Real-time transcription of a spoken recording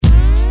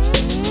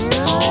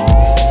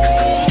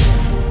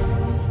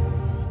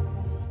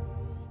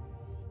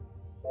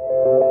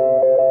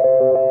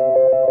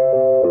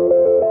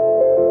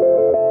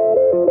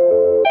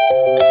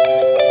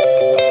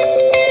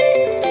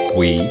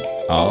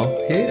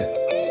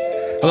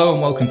Hello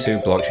and welcome to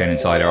Blockchain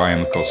Insider. I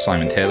am, of course,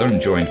 Simon Taylor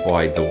and joined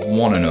by the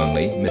one and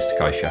only Mr.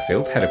 Kai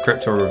Sheffield, head of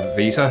crypto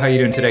Visa. How are you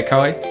doing today,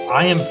 Kai?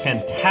 I am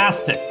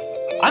fantastic.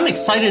 I'm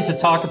excited to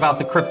talk about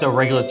the crypto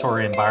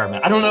regulatory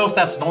environment. I don't know if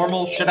that's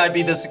normal. Should I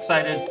be this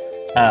excited?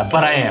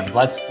 But I am.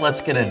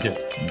 Let's get into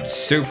it.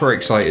 Super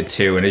excited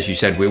too. And as you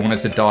said, we wanted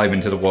to dive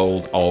into the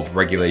world of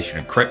regulation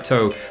and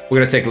crypto. We're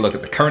going to take a look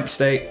at the current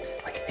state.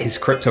 Is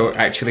crypto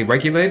actually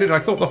regulated? I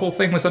thought the whole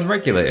thing was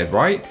unregulated,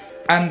 right?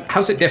 And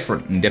how's it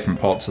different in different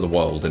parts of the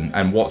world,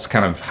 and what's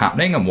kind of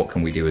happening, and what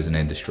can we do as an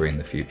industry in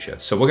the future?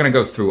 So we're going to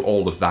go through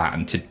all of that,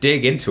 and to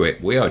dig into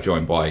it, we are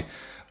joined by,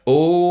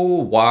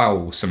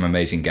 some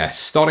amazing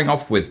guests. Starting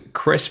off with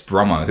Chris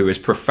Brummer, who is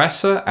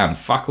Professor and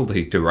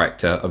Faculty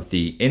Director of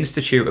the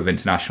Institute of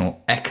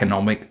International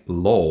Economic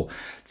Law.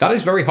 That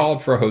is very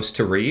hard for a host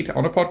to read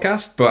on a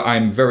podcast, but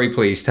I'm very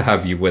pleased to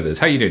have you with us.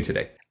 How are you doing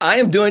today? I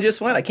am doing just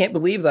fine. I can't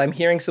believe that I'm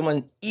hearing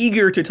someone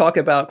eager to talk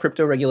about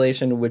crypto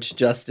regulation, which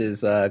just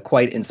is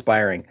quite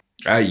inspiring.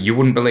 You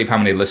wouldn't believe how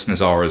many listeners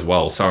are as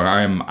well, so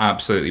I am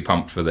absolutely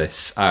pumped for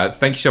this.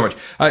 Thank you so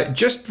much.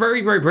 Just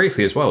very, very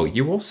briefly as well,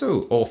 you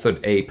also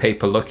authored a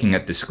paper looking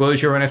at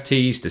disclosure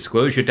NFTs,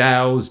 disclosure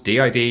DAOs,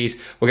 DIDs.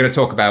 We're going to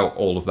talk about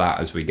all of that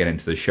as we get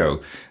into the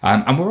show.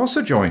 And we're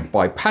also joined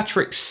by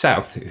Patrick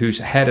South, who's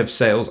head of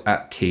sales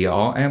at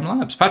TRM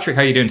Labs. Patrick,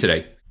 how are you doing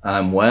today?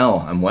 I'm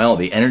well.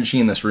 The energy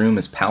in this room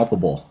is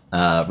palpable.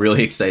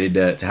 Really excited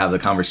to have the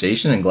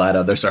conversation and glad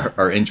others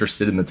are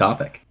interested in the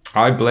topic.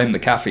 I blame the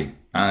caffeine.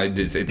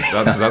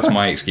 That's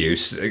my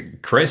excuse.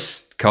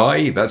 Chris,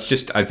 Kai,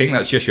 I think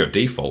that's just your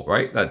default,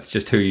 right? That's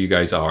just who you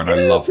guys are, and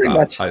I love pretty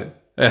that. Much.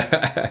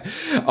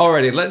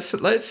 Alrighty,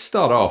 let's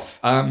start off.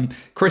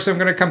 Chris, I'm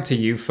going to come to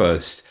you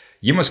first.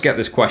 You must get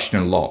this question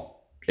a lot.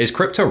 Is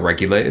crypto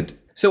regulated?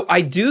 So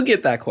I do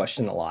get that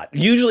question a lot,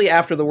 usually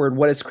after the word,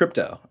 what is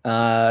crypto?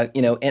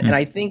 And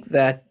I think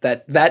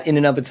that in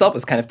and of itself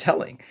is kind of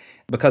telling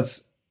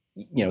because,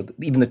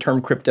 even the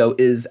term crypto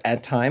is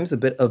at times a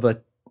bit of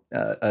a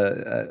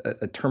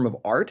term of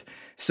art.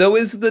 So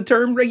is the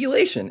term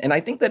regulation. And I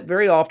think that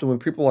very often when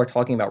people are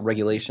talking about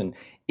regulation,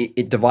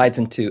 it divides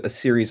into a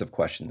series of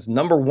questions.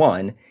 Number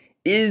one,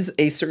 is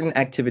a certain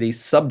activity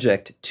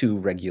subject to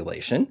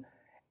regulation?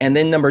 And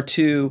then number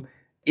two,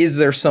 is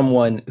there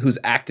someone who's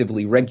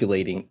actively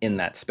regulating in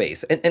that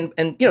space? And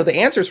the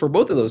answers for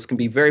both of those can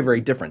be very, very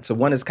different. So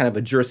one is kind of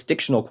a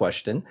jurisdictional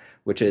question,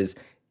 which is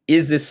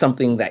this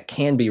something that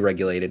can be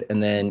regulated?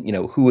 And then,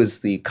 who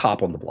is the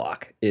cop on the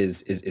block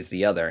is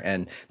the other.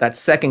 And that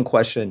second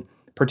question,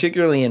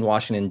 particularly in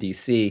Washington,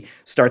 D.C.,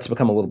 starts to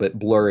become a little bit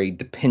blurry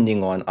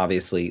depending on,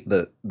 obviously,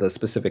 the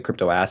specific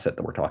crypto asset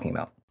that we're talking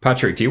about.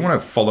 Patrick, do you want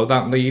to follow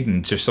that lead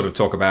and just sort of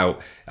talk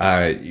about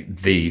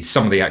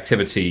some of the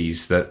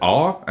activities that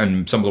are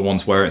and some of the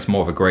ones where it's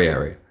more of a gray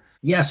area?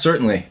 Yeah,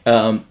 certainly.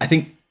 I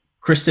think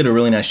Chris did a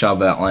really nice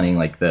job of outlining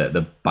like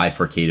the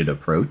bifurcated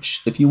approach,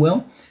 if you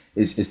will,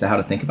 is to how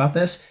to think about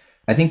this.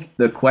 I think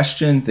the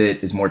question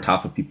that is more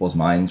top of people's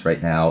minds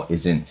right now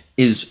isn't,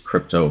 is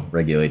crypto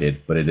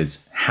regulated, but it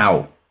is,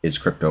 how is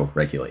crypto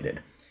regulated?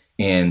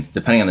 And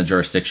depending on the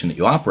jurisdiction that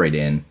you operate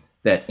in,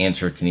 that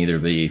answer can either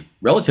be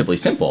relatively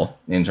simple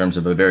in terms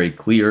of a very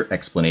clear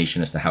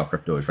explanation as to how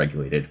crypto is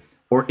regulated,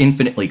 or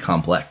infinitely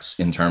complex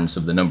in terms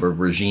of the number of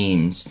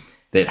regimes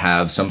that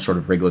have some sort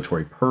of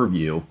regulatory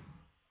purview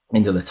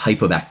into the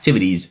type of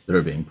activities that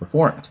are being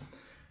performed.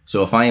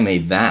 So if I am a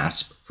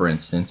VASP, for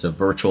instance, a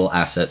virtual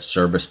asset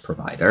service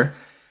provider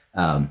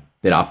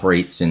that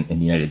operates in the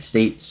United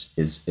States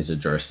is a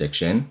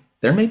jurisdiction,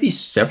 there may be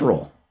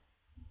several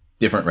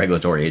different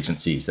regulatory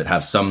agencies that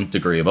have some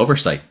degree of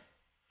oversight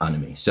on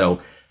me. So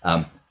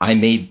I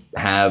may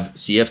have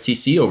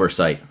CFTC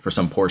oversight for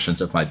some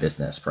portions of my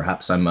business.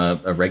 Perhaps I'm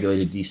a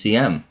regulated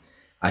DCM.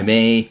 I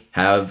may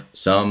have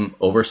some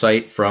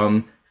oversight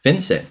from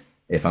FinCEN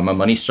if I'm a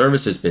money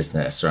services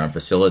business or I'm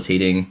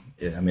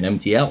I'm an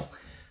MTL.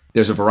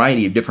 There's a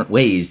variety of different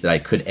ways that I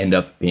could end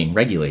up being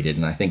regulated.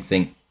 And I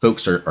think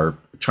folks are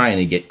trying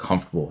to get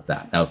comfortable with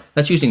that. Now,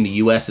 that's using the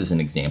US as an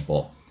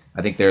example.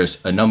 I think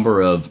there's a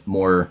number of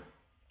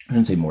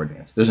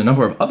there's a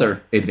number of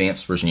other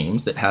advanced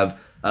regimes that have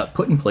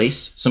put in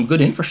place some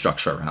good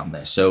infrastructure around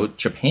this. So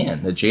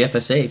Japan, the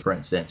JFSA, for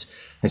instance,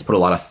 has put a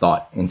lot of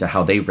thought into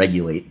how they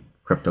regulate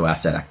crypto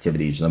asset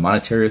activities, the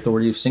Monetary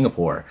Authority of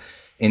Singapore.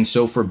 And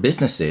so for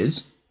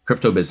businesses,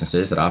 crypto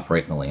businesses that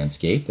operate in the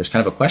landscape, there's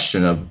kind of a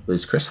question of,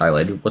 as Chris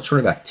highlighted, what sort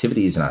of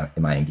activities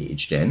am I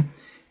engaged in?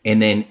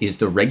 And then is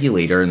the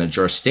regulator and the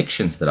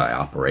jurisdictions that I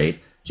operate,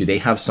 do they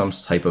have some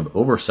type of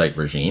oversight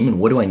regime? And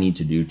what do I need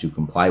to do to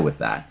comply with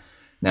that?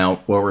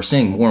 Now, where we're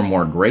seeing more and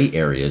more gray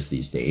areas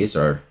these days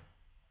are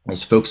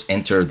as folks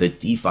enter the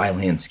DeFi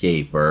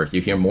landscape, or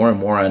you hear more and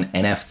more on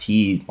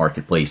NFT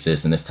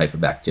marketplaces and this type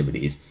of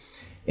activities.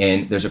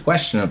 And there's a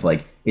question of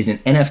like, is an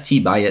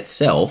NFT by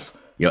itself,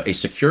 a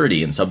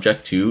security and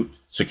subject to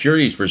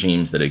securities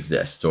regimes that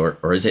exist,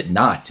 or is it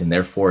not? And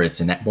therefore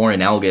it's more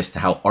analogous to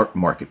how art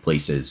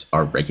marketplaces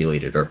are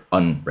regulated or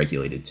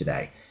unregulated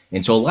today.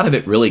 And so a lot of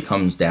it really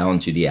comes down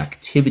to the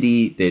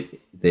activity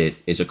that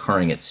is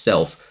occurring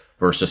itself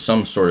versus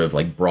some sort of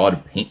like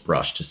broad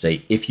paintbrush to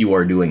say, if you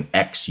are doing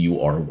X,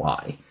 you are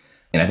Y.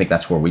 And I think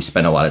that's where we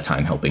spend a lot of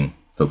time helping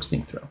folks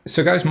think through.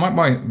 So guys,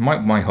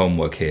 my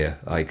homework here,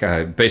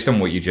 based on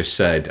what you just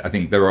said, I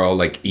think there are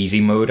like easy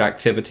mode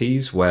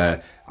activities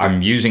where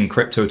I'm using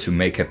crypto to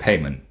make a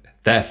payment.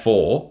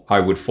 Therefore, I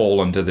would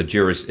fall under the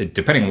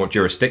depending on what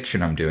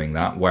jurisdiction I'm doing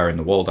that, where in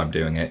the world I'm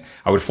doing it,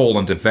 I would fall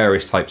under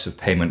various types of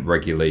payment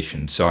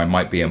regulations. So I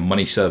might be a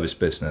money service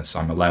business.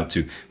 I'm allowed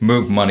to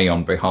move money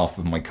on behalf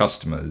of my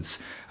customers.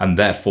 And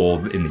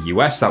therefore, in the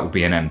US, that would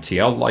be an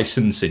MTL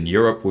license. In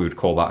Europe, we would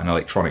call that an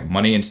electronic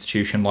money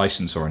institution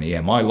license or an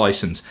EMI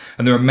license.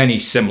 And there are many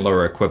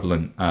similar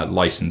equivalent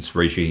license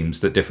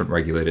regimes that different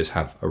regulators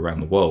have around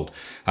the world.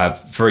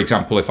 For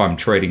example, if I'm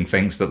trading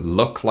things that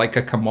look like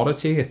a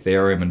commodity,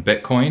 Ethereum and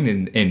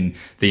Bitcoin in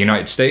the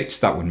United States,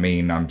 that would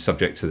mean I'm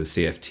subject to the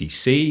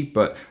CFTC.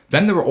 But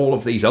then there are all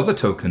of these other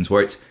tokens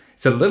where it's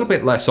a little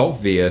bit less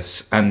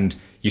obvious, and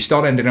you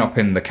start ending up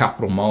in the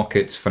capital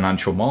markets,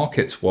 financial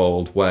markets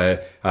world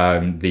where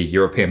the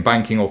European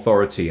Banking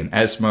Authority and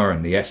ESMA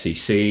and the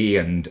SEC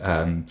and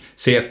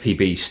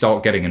CFPB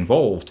start getting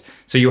involved.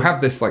 So you have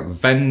this like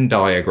Venn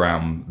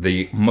diagram,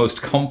 the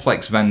most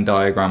complex Venn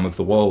diagram of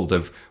the world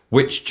of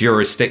which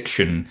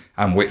jurisdiction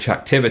and which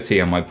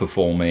activity am I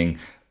performing.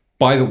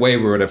 By the way,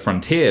 we're at a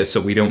frontier, so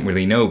we don't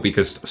really know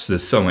because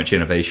there's so much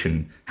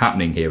innovation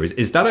happening here.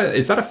 Is that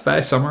a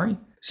fair summary?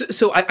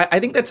 So I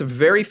think that's a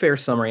very fair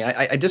summary.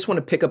 I just want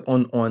to pick up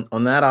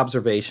on that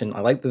observation.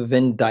 I like the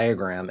Venn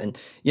diagram, and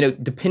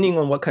depending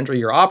on what country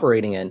you're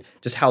operating in,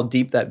 just how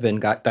deep that Venn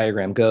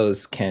diagram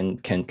goes can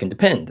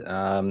depend,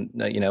 on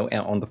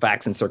the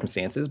facts and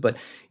circumstances. But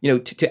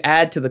to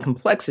add to the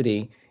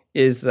complexity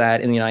is that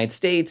in the United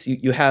States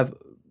you have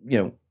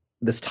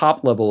this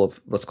top level of,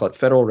 let's call it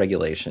federal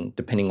regulation,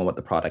 depending on what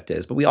the product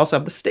is. But we also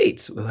have the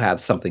states who have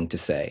something to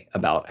say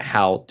about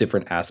how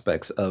different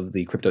aspects of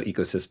the crypto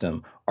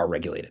ecosystem are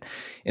regulated.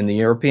 In the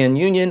European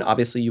Union,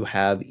 obviously you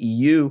have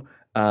EU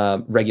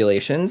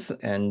regulations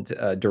and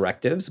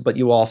directives, but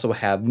you also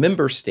have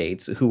member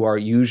states who are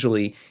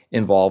usually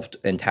involved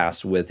and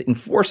tasked with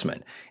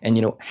enforcement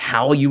and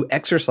how you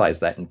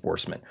exercise that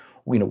enforcement.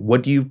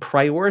 What do you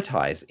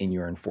prioritize in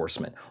your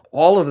enforcement?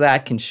 All of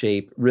that can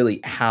shape really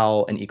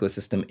how an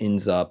ecosystem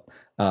ends up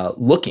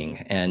looking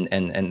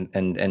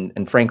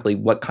and frankly,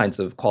 what kinds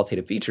of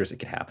qualitative features it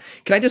can have.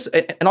 Can I just,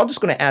 and I'm just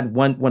going to add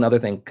one other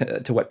thing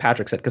to what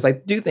Patrick said, because I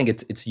do think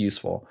it's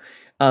useful.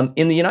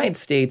 In the United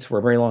States, for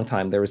a very long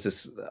time, there was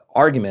this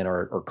argument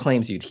or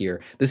claims you'd hear,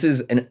 this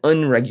is an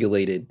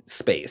unregulated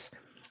space.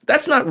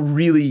 That's not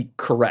really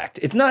correct.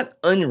 It's not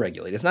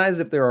unregulated. It's not as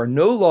if there are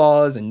no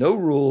laws and no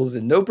rules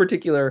and no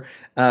particular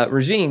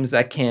regimes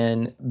that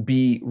can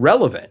be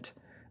relevant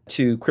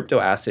to crypto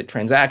asset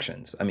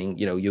transactions. I mean,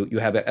 you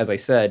have, as I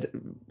said,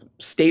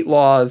 state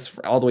laws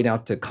all the way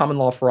down to common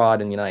law fraud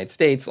in the United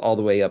States, all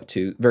the way up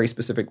to very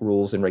specific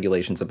rules and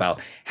regulations about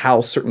how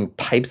certain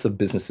types of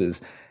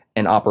businesses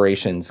and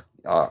operations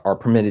are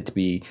permitted to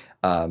be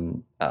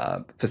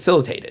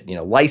facilitated,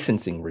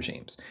 licensing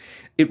regimes.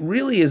 It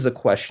really is a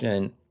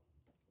question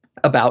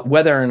about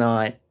whether or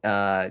not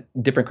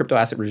different crypto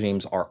asset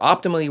regimes are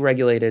optimally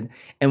regulated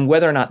and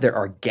whether or not there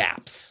are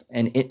gaps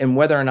and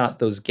whether or not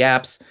those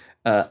gaps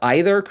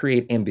either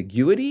create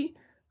ambiguity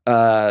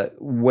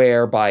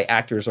whereby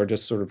actors are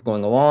just sort of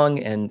going along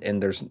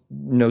and there's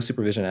no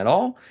supervision at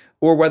all,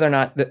 or whether or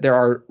not there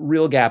are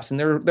real gaps. And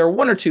there are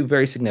one or two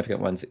very significant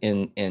ones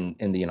in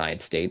the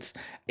United States.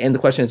 And the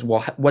question is,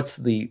 well, what's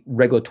the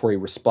regulatory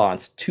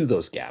response to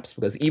those gaps?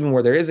 Because even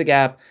where there is a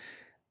gap,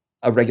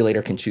 a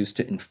regulator can choose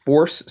to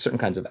enforce certain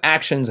kinds of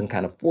actions and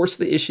kind of force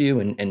the issue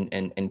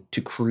and to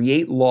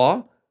create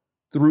law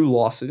through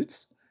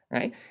lawsuits,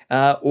 right?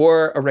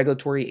 Or a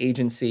regulatory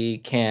agency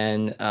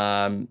can,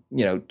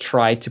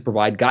 try to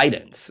provide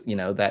guidance,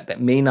 that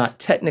may not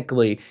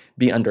technically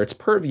be under its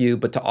purview,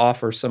 but to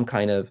offer some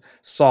kind of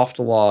soft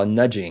law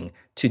nudging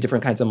to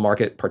different kinds of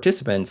market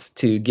participants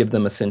to give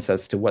them a sense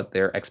as to what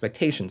their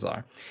expectations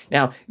are.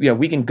 Now,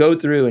 we can go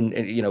through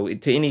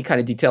and to any kind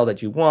of detail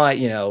that you want,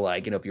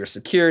 if you're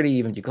security,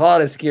 even if you call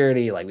it a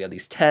security, like we have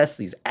these tests,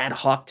 these ad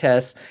hoc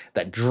tests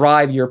that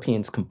drive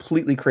Europeans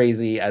completely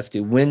crazy as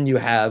to when you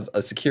have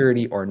a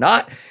security or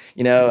not,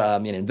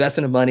 an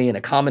investment of money in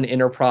a common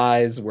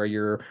enterprise where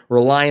you're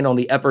relying on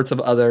the efforts of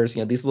others,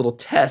 these little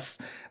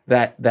tests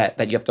that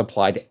you have to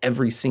apply to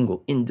every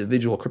single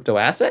individual crypto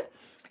asset.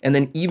 And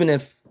then even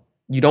if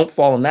you don't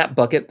fall in that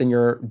bucket, then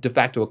you're de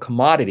facto a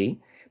commodity.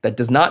 That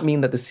does not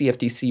mean that the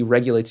CFTC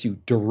regulates you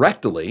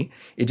directly.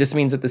 It just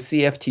means that the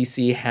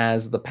CFTC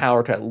has the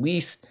power to at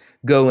least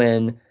go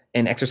in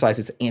and exercise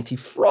its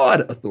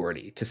anti-fraud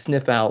authority to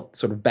sniff out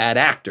sort of bad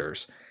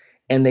actors.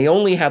 And they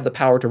only have the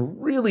power to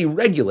really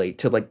regulate,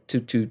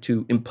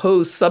 to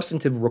impose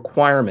substantive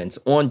requirements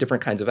on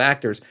different kinds of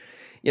actors.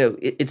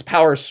 Its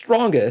power is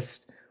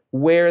strongest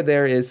where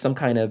there is some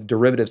kind of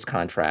derivatives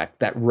contract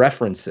that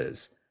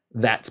references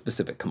that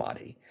specific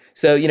commodity.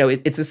 So,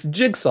 it's this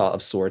jigsaw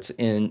of sorts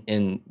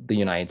in the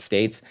United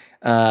States,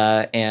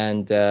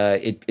 and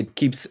it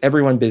keeps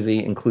everyone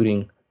busy,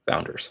 including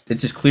founders.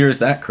 It's as clear as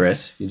that,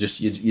 Chris. You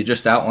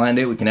just outlined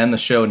it. We can end the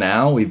show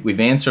now. We've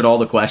answered all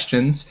the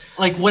questions.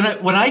 Like when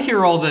I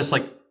hear all this,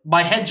 like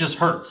my head just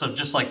hurts of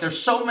just like there's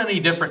so many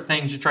different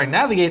things you're trying to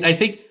navigate. I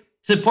think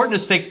it's important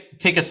to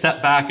take a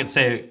step back and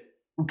say,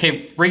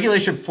 okay,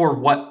 regulation for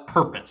what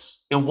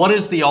purpose? And what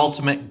is the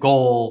ultimate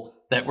goal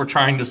that we're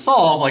trying to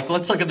solve? Like,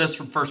 let's look at this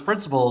from first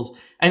principles.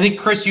 I think,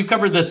 Chris, you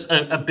covered this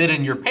a bit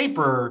in your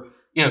paper.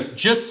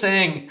 Just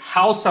saying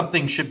how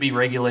something should be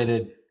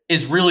regulated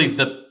is really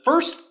the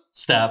first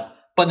step.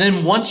 But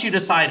then once you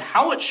decide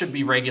how it should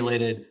be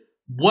regulated,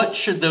 what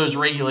should those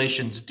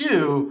regulations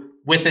do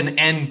with an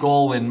end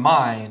goal in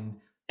mind?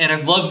 And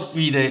I'd love for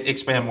you to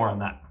expand more on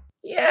that.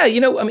 Yeah,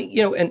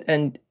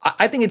 and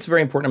I think it's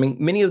very important. I mean,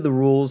 many of the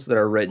rules that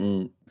are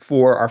written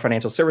for our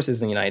financial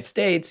services in the United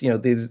States,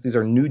 these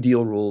are New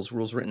Deal rules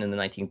written in the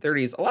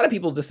 1930s. A lot of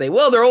people just say,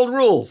 well, they're old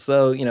rules,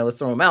 so, let's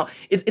throw them out.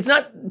 It's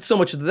not so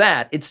much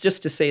that. It's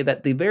just to say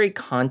that the very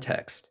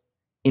context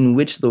in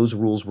which those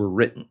rules were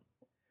written,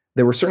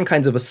 there were certain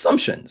kinds of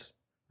assumptions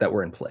that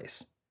were in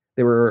place.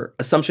 There were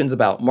assumptions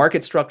about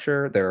market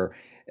structure. There are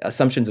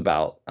assumptions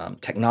about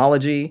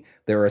technology.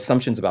 There are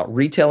assumptions about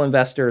retail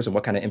investors and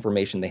what kind of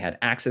information they had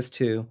access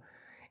to.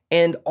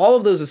 And all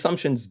of those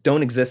assumptions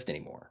don't exist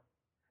anymore.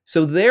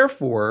 So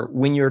therefore,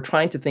 when you're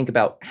trying to think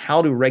about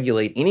how to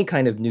regulate any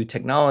kind of new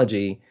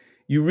technology,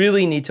 you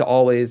really need to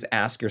always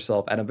ask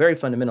yourself at a very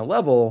fundamental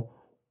level,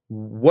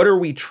 what are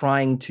we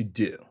trying to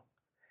do?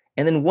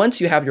 And then once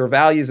you have your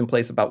values in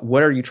place about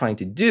what are you trying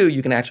to do,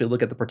 you can actually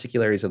look at the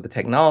particularities of the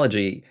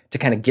technology to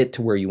kind of get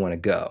to where you want to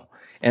go.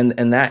 And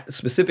that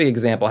specific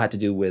example had to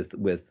do with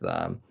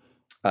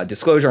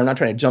disclosure. I'm not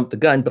trying to jump the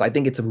gun, but I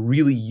think it's a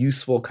really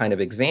useful kind of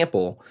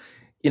example.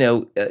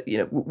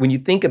 When you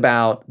think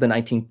about the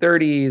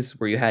 1930s,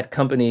 where you had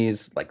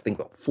companies like think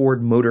about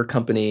Ford Motor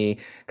Company,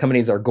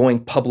 companies that are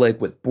going public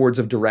with boards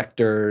of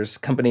directors,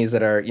 companies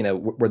that are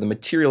where the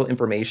material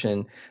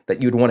information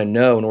that you'd want to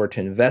know in order to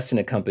invest in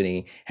a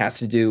company has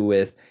to do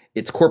with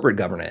its corporate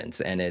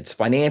governance and its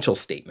financial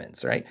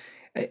statements, right?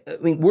 I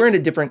mean, we're in a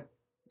different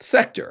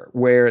sector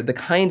where the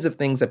kinds of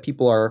things that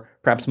people are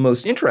perhaps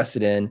most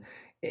interested in,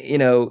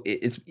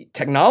 it's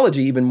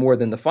technology even more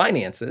than the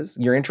finances.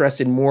 You're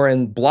interested more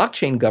in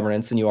blockchain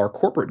governance than you are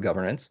corporate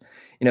governance.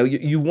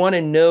 You want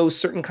to know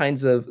certain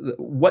kinds of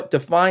what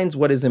defines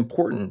what is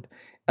important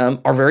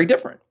are very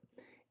different.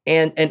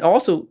 And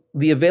also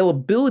the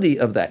availability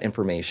of that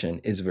information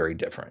is very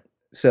different.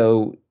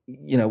 So,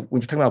 when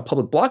you're talking about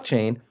public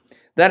blockchain,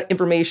 that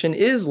information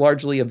is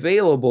largely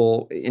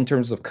available in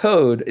terms of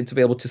code. It's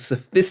available to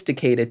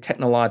sophisticated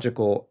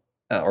technologically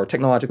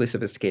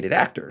sophisticated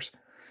actors.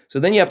 So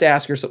then you have to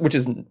ask yourself,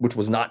 which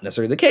was not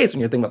necessarily the case when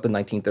you're thinking about the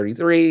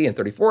 1933 and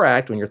 34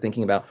 Act, when you're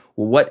thinking about,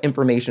 well, what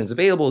information is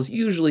available is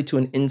usually to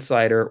an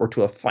insider or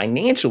to a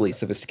financially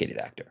sophisticated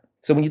actor.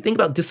 So when you think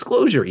about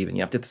disclosure even,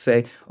 you have to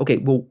say, okay,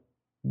 well,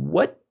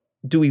 what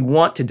do we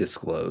want to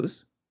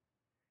disclose?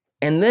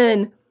 And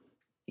then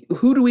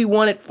who do we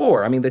want it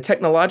for? I mean, the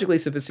technologically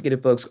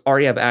sophisticated folks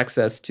already have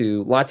access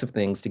to lots of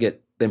things to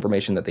get the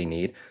information that they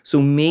need.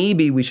 So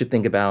maybe we should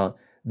think about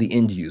the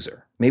end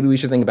user. Maybe we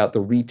should think about the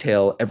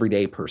retail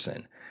everyday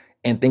person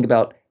and think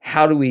about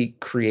how do we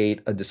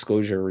create a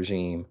disclosure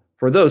regime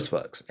for those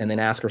folks? And then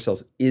ask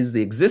ourselves, is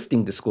the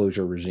existing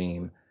disclosure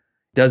regime,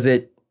 does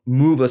it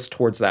move us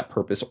towards that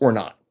purpose or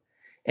not?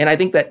 And I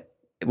think that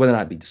whether or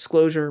not it be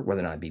disclosure,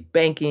 whether or not it be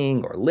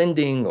banking or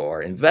lending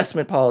or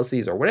investment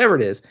policies or whatever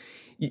it is,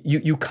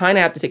 you kind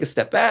of have to take a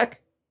step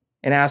back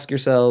and ask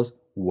yourselves,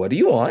 what do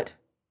you want?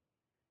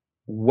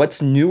 What's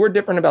new or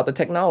different about the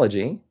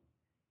technology?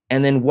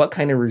 And then what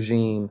kind of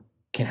regime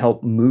can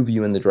help move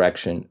you in the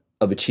direction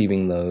of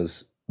achieving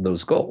those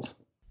goals?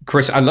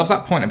 Chris, I love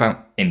that point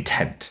about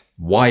intent.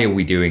 Why are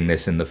we doing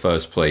this in the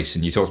first place?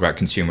 And you talked about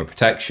consumer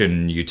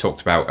protection. You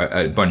talked about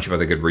a bunch of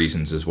other good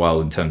reasons as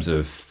well in terms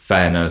of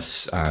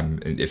fairness,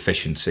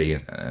 efficiency,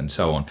 and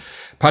so on.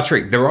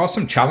 Patrick, there are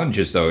some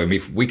challenges, though. I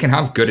mean, we can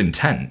have good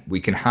intent.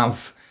 We can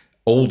have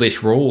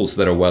oldish rules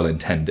that are well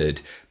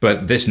intended,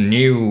 but this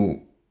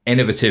new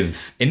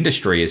innovative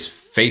industry is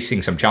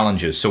facing some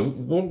challenges. So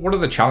what are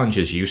the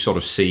challenges you sort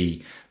of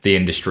see the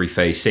industry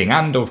facing?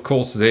 And of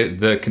course,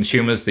 the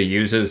consumers, the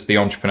users, the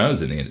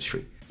entrepreneurs in the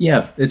industry?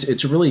 Yeah,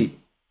 it's a really,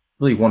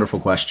 really wonderful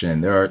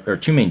question. There are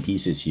two main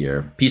pieces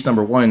here. Piece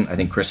number one, I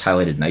think Chris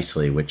highlighted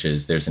nicely, which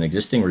is there's an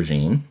existing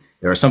regime.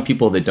 There are some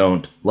people that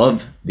don't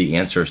love the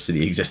answers to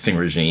the existing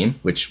regime,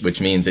 which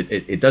means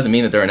it doesn't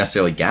mean that there are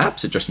necessarily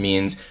gaps. It just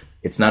means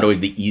it's not always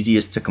the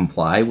easiest to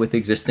comply with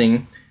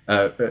existing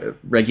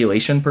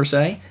regulation per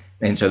se.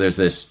 And so there's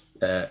this,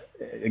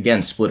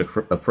 again, split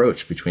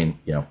approach between,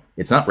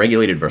 it's not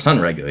regulated versus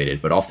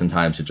unregulated, but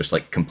oftentimes it's just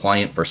like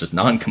compliant versus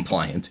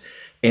non-compliant.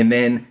 And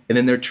then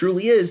there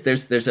truly is,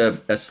 there's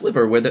a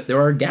sliver where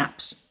there are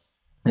gaps.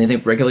 And I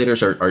think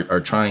regulators are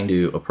trying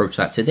to approach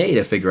that today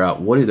to figure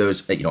out what are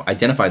those,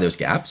 identify those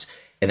gaps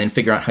and then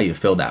figure out how you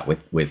fill that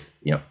with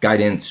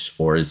guidance,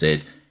 or is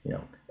it,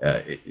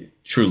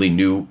 truly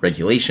new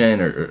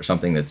regulation or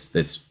something that's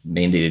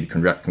mandated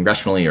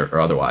congressionally or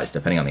otherwise,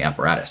 depending on the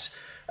apparatus.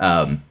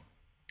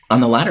 On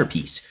the latter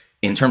piece,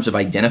 in terms of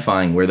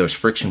identifying where those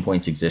friction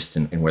points exist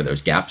and where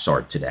those gaps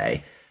are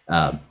today,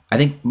 I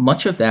think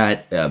much of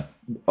that,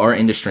 our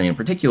industry in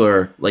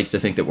particular, likes to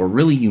think that we're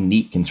really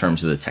unique in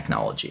terms of the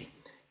technology.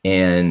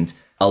 And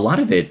a lot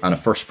of it on a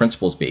first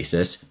principles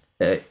basis,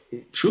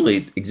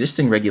 truly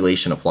existing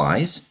regulation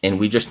applies, and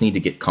we just need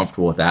to get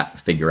comfortable with that and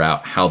figure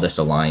out how this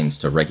aligns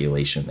to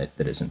regulation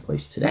that is in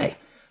place today.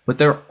 But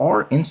there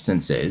are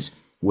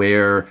instances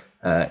where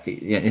I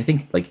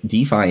think like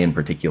DeFi in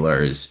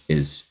particular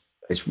is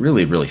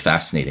really, really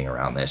fascinating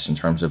around this in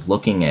terms of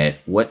looking at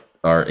what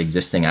our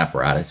existing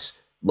apparatus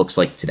looks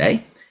like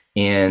today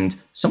and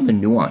some of the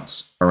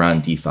nuance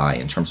around DeFi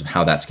in terms of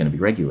how that's going to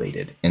be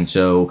regulated. And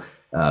so,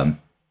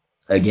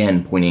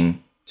 again,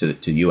 pointing to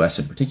the US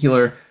in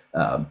particular,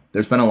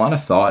 there's been a lot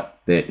of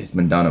thought that has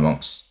been done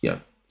amongst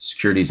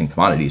securities and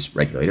commodities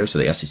regulators, so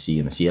the SEC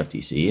and the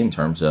CFTC, in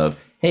terms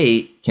of,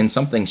 hey, can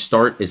something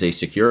start as a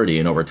security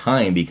and over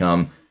time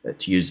become,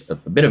 to use a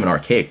bit of an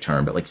archaic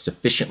term, but like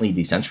sufficiently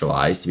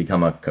decentralized to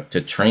become to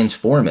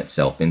transform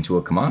itself into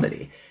a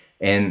commodity?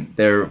 And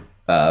there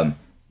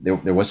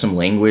was some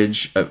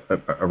language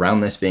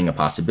around this being a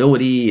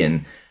possibility,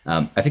 and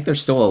I think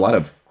there's still a lot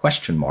of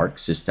question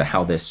marks as to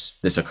how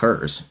this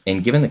occurs.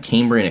 And given the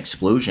Cambrian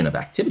explosion of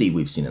activity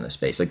we've seen in this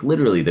space, like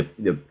literally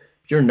the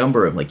pure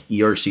number of like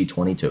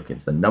ERC20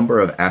 tokens, the number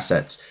of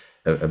assets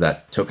of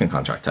that token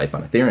contract type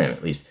on Ethereum,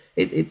 at least,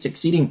 it's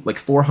exceeding like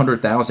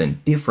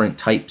 400,000 different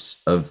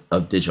types of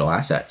digital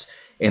assets.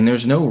 And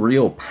there's no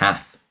real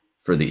path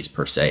for these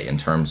per se in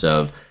terms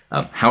of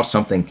how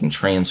something can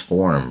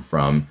transform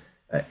from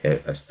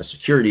a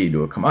security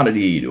to a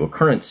commodity to a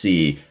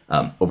currency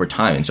over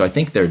time. And so I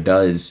think there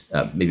does,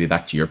 maybe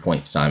back to your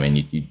point,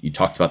 Simon, you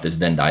talked about this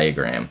Venn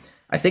diagram.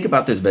 I think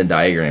about this Venn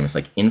diagram as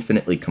like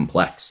infinitely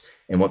complex.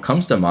 And what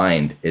comes to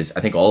mind is,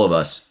 I think all of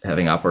us,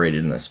 having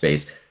operated in this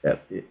space,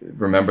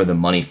 remember the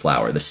money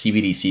flower, the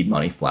CBDC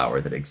money flower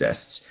that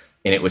exists.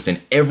 And it was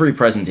in every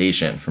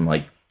presentation from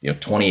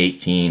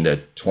 2018 to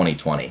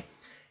 2020.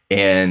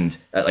 And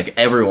like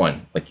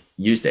everyone like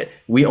used it.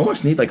 We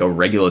almost need like a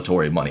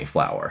regulatory money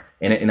flower.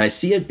 And I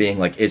see it being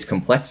like as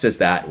complex as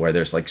that, where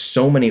there's like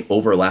so many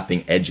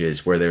overlapping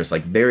edges, where there's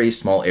like very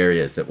small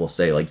areas that will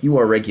say like, you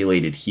are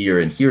regulated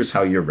here and here's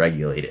how you're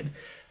regulated.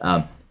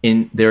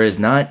 And there is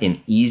not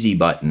an easy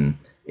button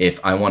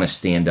if I want to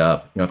stand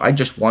up, if I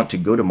just want to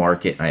go to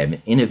market and I have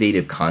an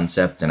innovative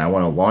concept and I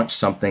want to launch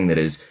something that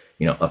is,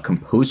 a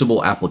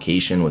composable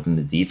application within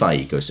the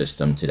DeFi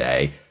ecosystem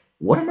today.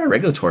 What are my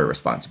regulatory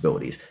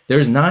responsibilities?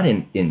 There's not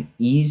an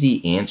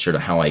easy answer to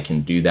how I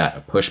can do that,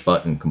 a push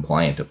button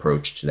compliant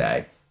approach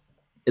today.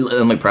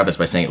 Let me preface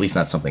by saying at least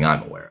not something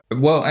I'm aware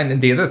of. Well,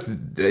 and the other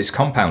is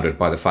compounded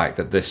by the fact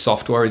that this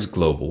software is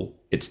global.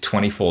 It's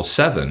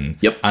 24/7,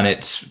 Yep. And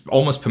it's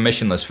almost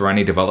permissionless for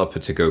any developer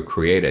to go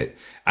create it.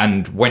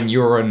 And when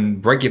you're a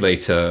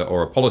regulator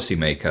or a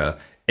policymaker,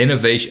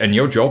 innovation, and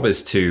your job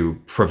is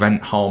to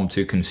prevent harm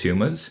to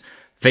consumers,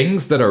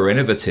 things that are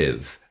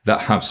innovative,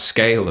 that have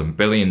scale and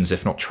billions,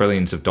 if not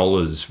trillions of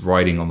dollars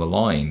riding on the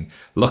line,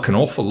 look an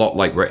awful lot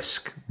like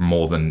risk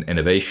more than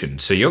innovation.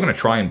 So you're going to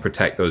try and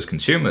protect those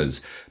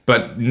consumers,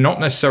 but not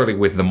necessarily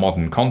with the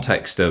modern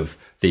context of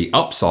the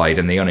upside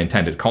and the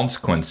unintended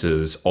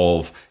consequences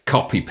of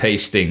copy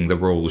pasting the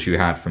rules you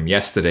had from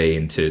yesterday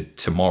into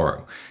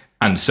tomorrow.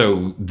 And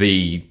so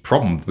the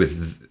problem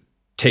with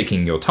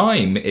taking your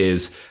time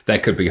is there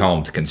could be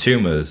harm to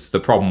consumers. The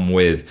problem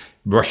with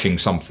rushing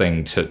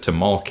something to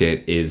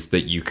market is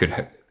that you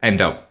could end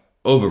up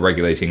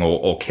over-regulating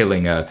or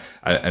killing an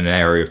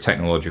area of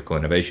technological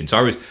innovation. So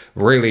I was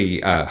really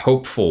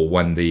hopeful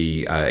when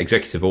the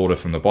executive order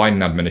from the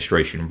Biden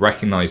administration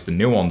recognized the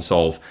nuance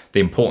of the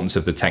importance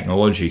of the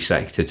technology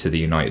sector to the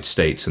United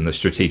States and the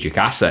strategic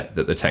asset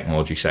that the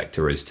technology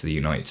sector is to the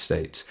United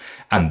States.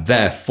 And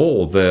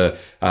therefore, the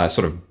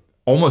sort of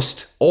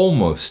almost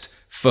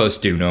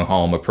first do no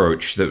harm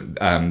approach that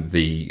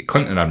the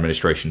Clinton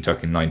administration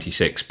took in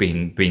 '96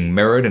 being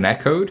mirrored and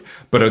echoed,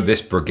 but of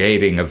this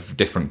brigading of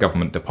different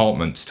government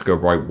departments to go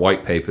write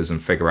white papers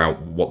and figure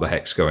out what the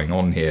heck's going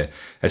on here,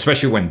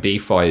 especially when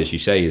DeFi, as you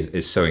say,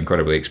 is so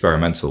incredibly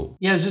experimental.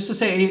 Yeah, just to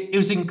say, it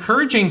was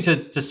encouraging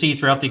to see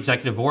throughout the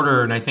executive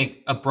order, and I think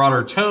a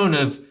broader tone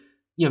of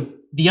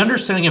the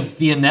understanding of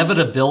the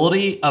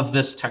inevitability of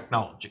this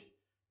technology,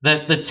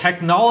 that the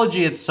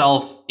technology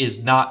itself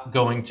is not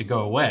going to go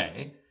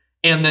away,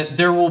 and that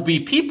there will be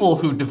people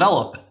who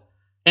develop it,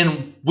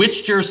 and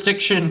which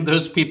jurisdiction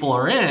those people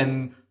are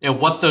in,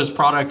 what those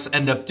products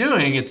end up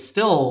doing, it's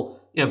still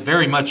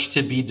very much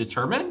to be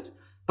determined.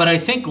 But I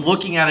think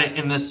looking at it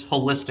in this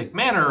holistic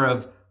manner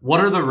of what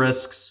are the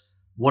risks,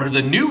 what are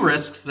the new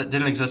risks that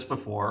didn't exist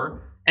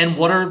before, and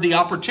what are the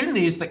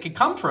opportunities that could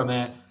come from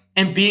it,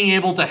 and being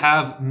able to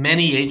have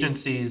many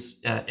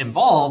agencies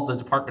involved, the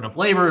Department of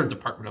Labor,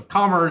 Department of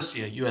Commerce,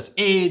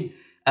 USAID,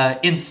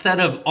 instead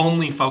of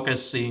only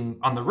focusing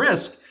on the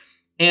risk.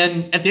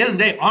 And at the end of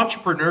the day,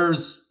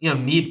 entrepreneurs,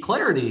 need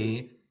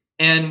clarity.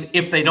 And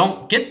if they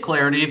don't get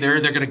clarity, they're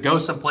going to go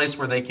someplace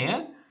where they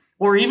can,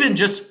 or even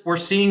just we're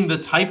seeing the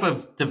type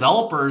of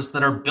developers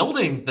that are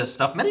building this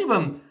stuff. Many of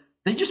them,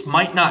 they just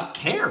might not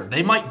care.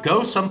 They might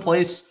go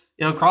someplace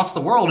across the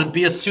world and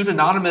be a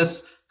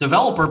pseudonymous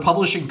developer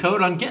publishing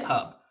code on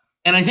GitHub.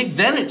 And I think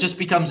then it just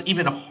becomes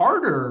even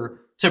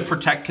harder to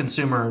protect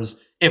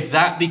consumers if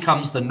that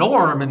becomes the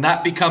norm and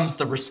that becomes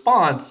the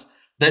response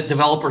that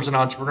developers and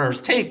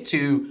entrepreneurs take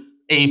to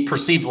a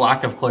perceived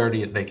lack of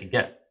clarity that they can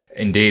get.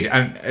 Indeed,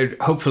 and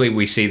hopefully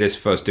we see this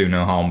first do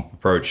no harm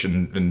approach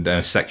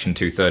and Section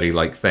 230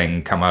 like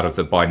thing come out of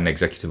the Biden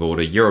executive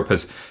order. Europe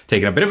has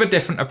taken a bit of a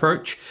different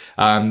approach.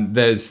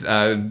 There's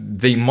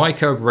the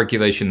MiCA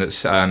regulation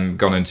that's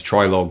gone into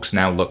trilogues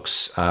now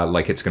looks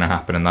like it's going to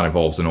happen, and that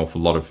involves an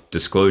awful lot of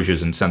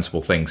disclosures and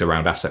sensible things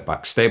around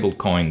asset-backed stable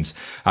coins.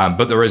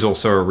 But there is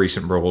also a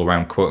recent rule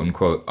around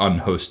quote-unquote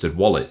unhosted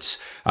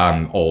wallets,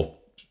 or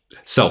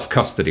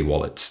self-custody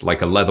wallets,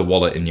 like a leather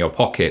wallet in your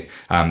pocket.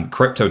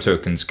 Crypto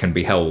tokens can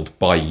be held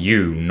by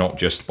you, not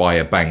just by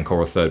a bank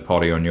or a third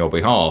party on your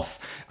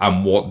behalf.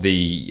 And what the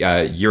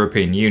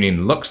European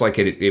Union looks like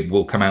it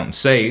will come out and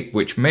say,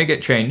 which may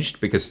get changed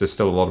because there's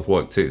still a lot of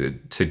work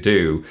to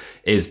do,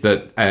 is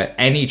that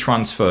any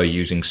transfer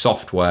using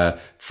software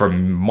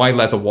from my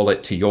leather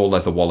wallet to your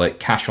leather wallet,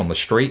 cash on the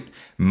street,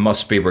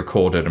 must be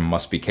recorded and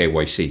must be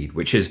KYC'd,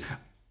 which is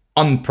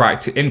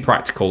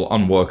impractical,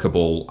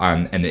 unworkable,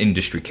 and an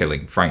industry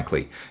killing,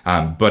 frankly.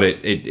 But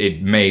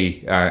it may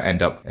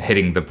end up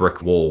hitting the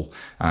brick wall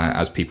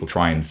as people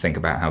try and think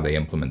about how they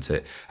implement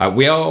it.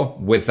 We are,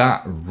 with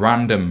that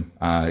random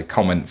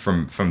comment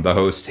from the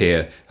host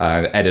here,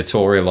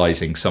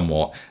 editorializing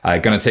somewhat,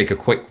 going to take a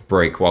quick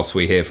break whilst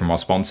we hear from our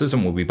sponsors,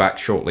 and we'll be back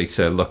shortly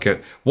to look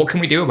at what can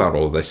we do about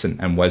all of this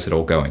and where's it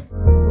all going.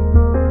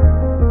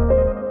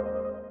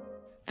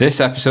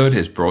 This episode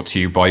is brought to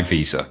you by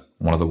Visa,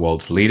 one of the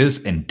world's leaders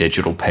in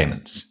digital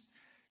payments.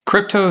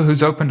 Crypto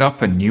has opened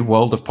up a new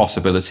world of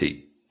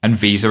possibility, and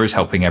Visa is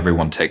helping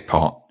everyone take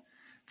part.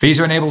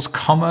 Visa enables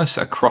commerce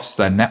across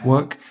their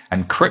network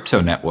and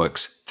crypto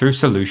networks through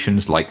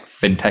solutions like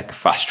FinTech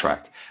Fast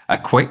Track, a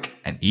quick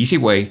and easy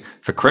way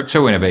for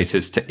crypto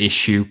innovators to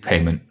issue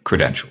payment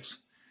credentials.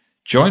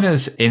 Join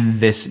us in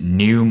this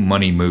new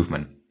money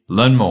movement.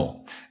 Learn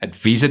more at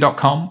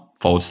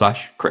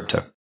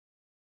visa.com/crypto.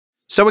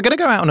 So we're going to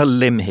go out on a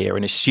limb here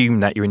and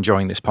assume that you're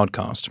enjoying this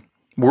podcast.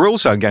 We're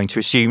also going to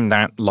assume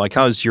that, like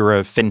us, you're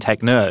a fintech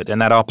nerd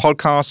and that our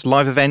podcasts,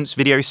 live events,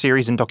 video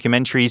series, and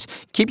documentaries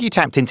keep you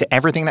tapped into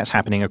everything that's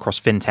happening across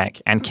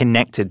fintech and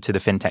connected to the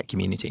fintech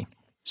community.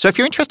 So if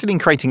you're interested in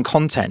creating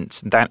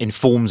content that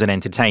informs and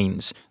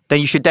entertains, then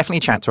you should definitely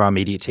chat to our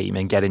media team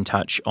and get in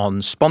touch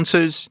on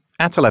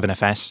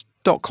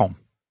sponsors@11fs.com.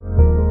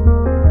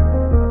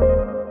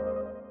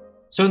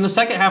 So in the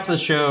second half of the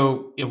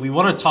show, we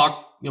want to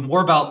talk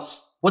more about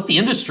what the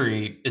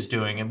industry is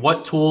doing and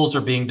what tools are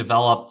being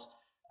developed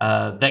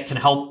that can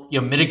help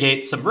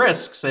mitigate some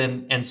risks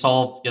and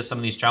solve some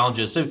of these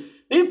challenges. So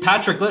maybe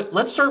Patrick,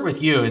 let's start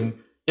with you. And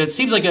it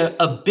seems like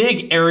a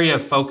big area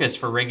of focus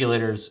for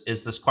regulators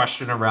is this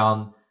question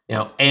around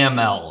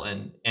AML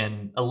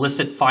and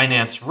illicit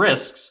finance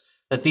risks,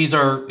 that these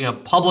are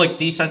public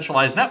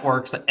decentralized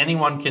networks that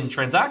anyone can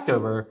transact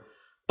over.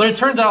 But it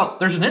turns out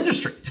there's an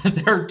industry.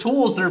 There are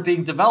tools that are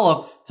being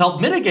developed to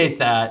help mitigate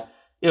that.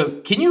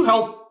 Can you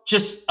help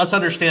just us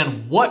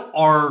understand what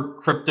are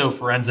crypto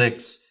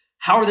forensics?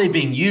 How are they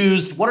being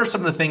used? What are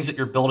some of the things that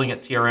you're building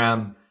at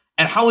TRM?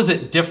 And how is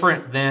it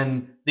different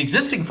than the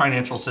existing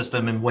financial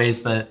system in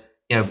ways that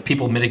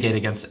people mitigate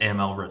against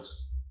AML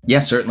risks? Yeah,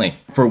 certainly.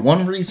 For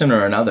one reason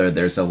or another,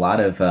 there's a lot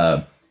of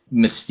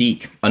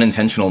mystique,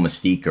 unintentional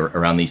mystique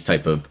around these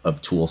type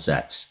of tool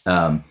sets.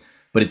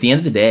 But at the end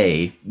of the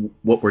day,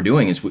 what we're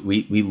doing is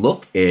we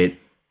look at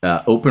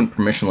open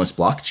permissionless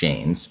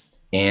blockchains.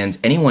 And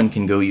anyone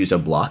can go use a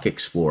block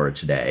explorer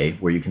today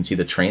where you can see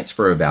the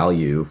transfer of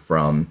value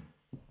from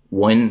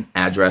one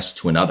address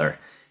to another.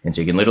 And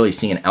so you can literally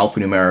see an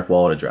alphanumeric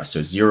wallet address.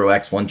 So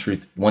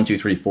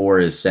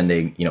 0x1234 is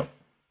sending,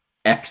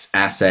 X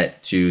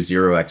asset to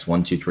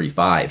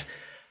 0x1235.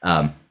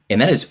 And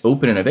that is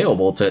open and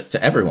available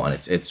to everyone.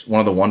 It's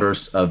one of the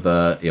wonders of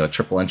a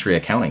triple entry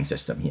accounting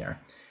system here.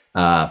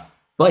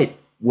 But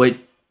what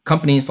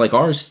companies like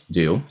ours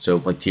do, so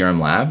like TRM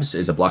Labs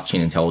is a blockchain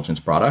intelligence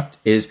product,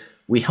 is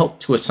we help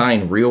to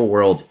assign real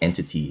world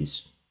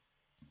entities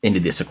into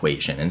this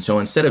equation. And so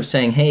instead of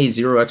saying, hey,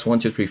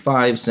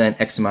 0x1235 sent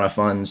X amount of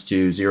funds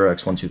to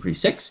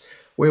 0x1236,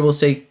 we're able to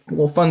say,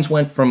 well, funds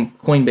went from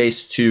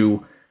Coinbase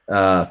to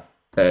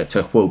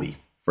Huobi,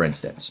 for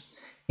instance.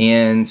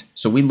 And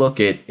so we look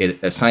at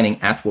assigning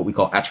what we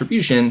call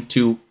attribution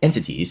to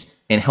entities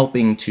and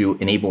helping to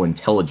enable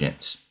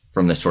intelligence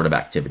from this sort of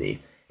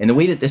activity. And the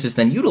way that this is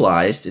then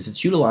utilized is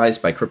it's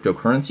utilized by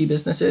cryptocurrency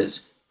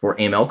businesses for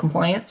AML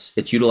compliance.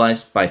 It's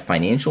utilized by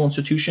financial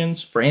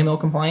institutions for AML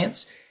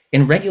compliance.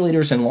 And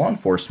regulators and law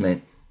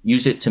enforcement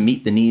use it to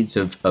meet the needs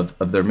of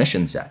their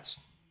mission sets.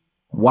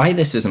 Why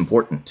this is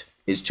important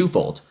is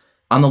twofold.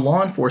 On the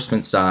law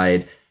enforcement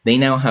side, they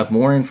now have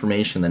more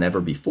information than ever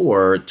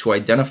before to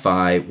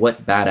identify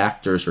what bad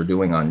actors are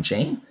doing on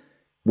chain.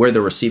 where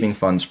they're receiving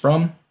funds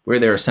from, where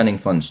they're sending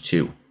funds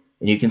to.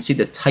 And you can see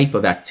the type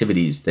of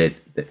activities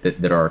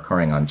that are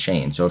occurring on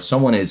chain. So if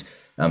someone is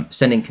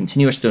sending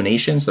continuous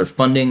donations, they're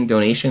funding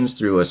donations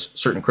through a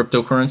certain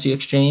cryptocurrency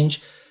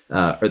exchange,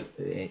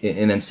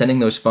 and then sending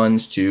those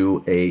funds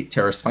to a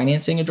terrorist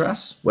financing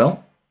address,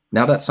 well,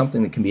 now that's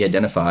something that can be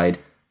identified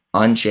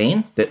on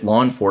chain that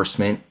law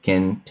enforcement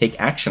can take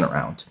action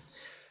around.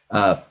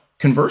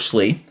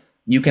 Conversely,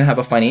 you can have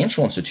a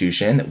financial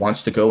institution that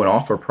wants to go and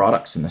offer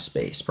products in the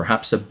space.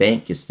 Perhaps a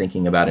bank is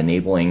thinking about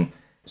enabling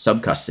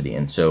sub-custody,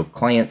 and so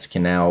clients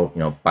can now,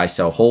 buy,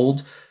 sell,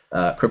 hold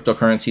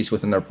cryptocurrencies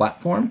within their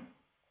platform.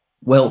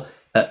 Well,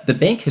 the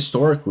bank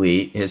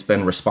historically has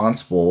been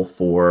responsible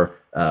for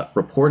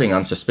reporting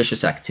on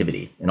suspicious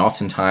activity, and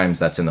oftentimes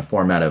that's in the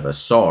format of a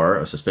SAR,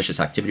 a suspicious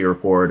activity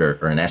report,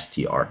 or an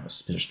STR, a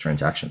suspicious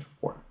transactions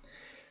report.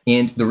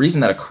 And the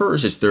reason that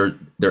occurs is their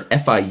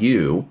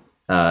FIU,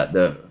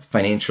 the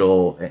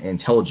Financial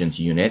Intelligence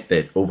Unit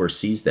that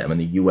oversees them in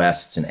the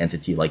U.S., it's an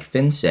entity like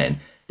FinCEN.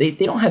 They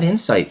don't have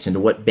insights into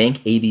what Bank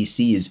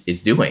ABC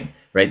is doing,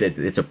 right?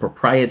 It's a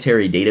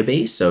proprietary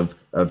database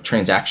of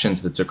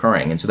transactions that's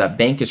occurring. And so that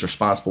bank is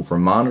responsible for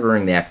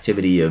monitoring the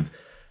activity of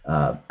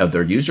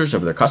their users,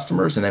 of their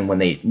customers. And then when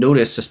they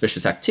notice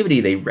suspicious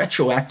activity, they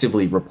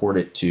retroactively report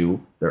it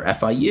to their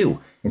FIU.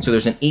 And so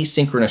there's an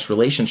asynchronous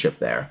relationship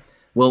there.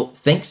 Well,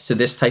 thanks to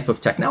this type of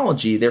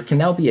technology, there can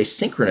now be a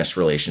synchronous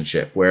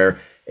relationship where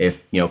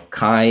if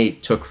Kai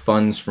took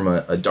funds from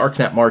a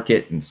darknet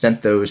market and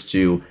sent those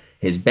to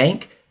his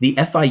bank, the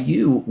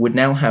FIU would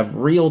now have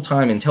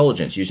real-time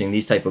intelligence using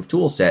these type of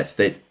tool sets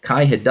that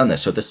Kai had done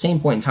this. So at the same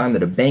point in time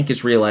that a bank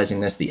is realizing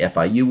this, the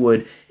FIU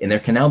would, and there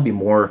can now be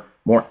more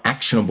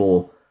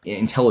actionable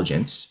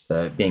intelligence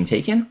being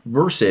taken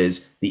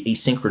versus the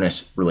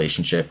asynchronous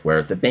relationship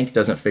where the bank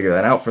doesn't figure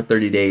that out for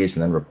 30 days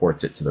and then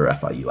reports it to their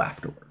FIU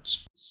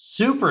afterwards.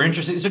 Super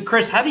interesting. So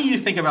Chris, how do you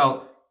think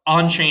about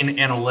on-chain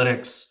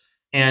analytics?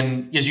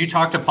 And as you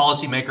talk to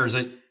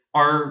policymakers,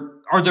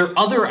 are there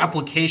other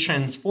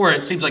applications for it?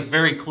 It seems like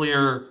very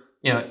clear,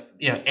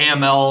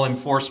 AML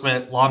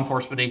enforcement, law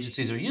enforcement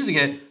agencies are using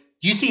it.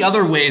 Do you see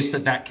other ways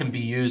that can be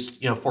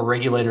used, for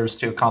regulators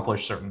to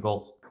accomplish certain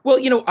goals?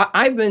 Well,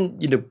 I've been,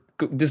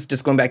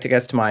 just going back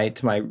to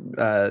my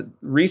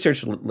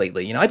research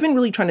lately. I've been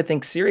really trying to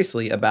think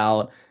seriously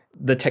about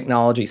the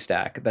technology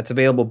stack that's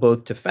available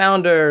both to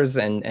founders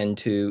and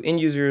to end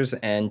users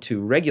and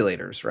to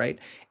regulators, right?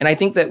 And I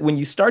think that when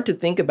you start to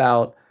think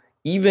about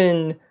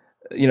even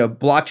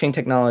blockchain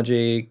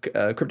technology,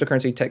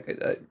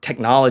 cryptocurrency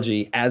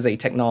technology as a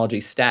technology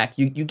stack,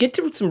 you get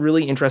to some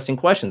really interesting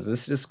questions.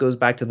 This just goes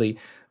back to the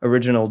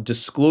original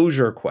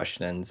disclosure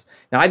questions.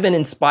 Now, I've been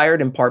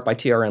inspired in part by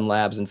TRM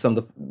Labs and some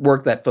of the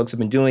work that folks have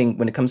been doing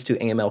when it comes to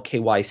AML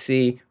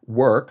KYC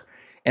work.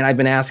 And I've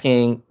been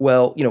asking,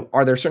 well,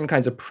 are there certain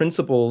kinds of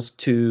principles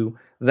to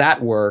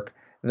that work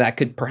that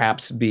could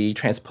perhaps be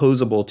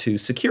transposable to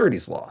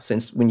securities law?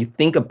 Since when you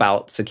think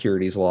about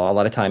securities law, a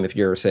lot of time if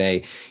you're,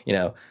 say, in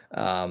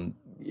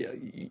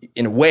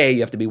a way, you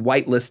have to be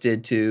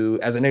whitelisted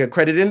as an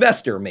accredited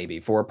investor, maybe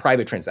for a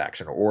private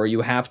transaction, or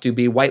you have to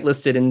be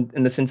whitelisted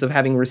in the sense of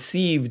having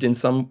received in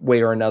some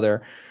way or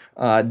another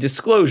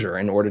disclosure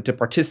in order to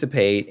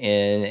participate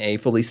in a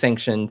fully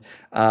sanctioned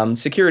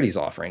securities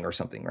offering or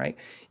something, right?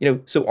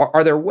 So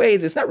are there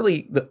ways? It's not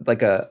really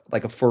like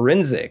a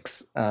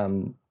forensics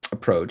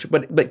approach,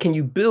 but can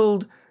you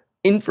build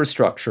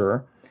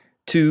infrastructure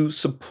to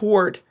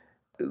support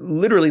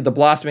literally the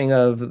blossoming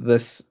of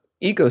this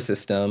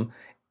ecosystem,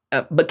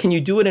 but can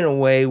you do it in a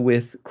way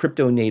with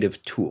crypto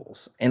native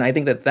tools? And I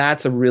think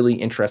that's a really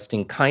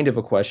interesting kind of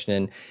a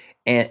question.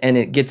 And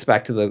it gets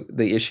back to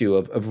the issue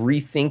of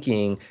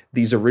rethinking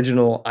these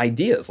original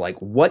ideas. Like,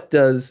 what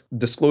does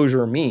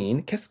disclosure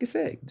mean? Qu'est-ce que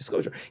c'est?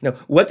 Disclosure.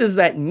 What does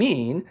that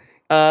mean,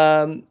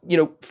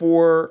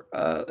 for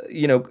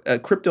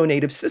crypto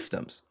native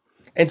systems?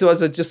 And so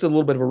as just a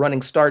little bit of a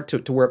running start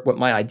to where what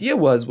my idea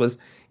was,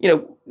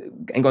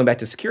 and going back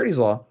to securities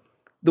law,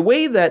 the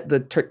way that the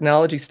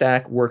technology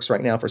stack works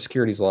right now for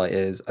securities law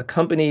is a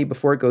company,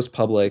 before it goes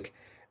public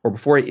or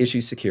before it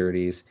issues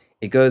securities,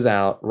 it goes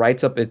out,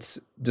 writes up its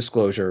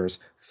disclosures,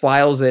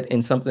 files it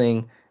in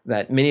something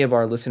that many of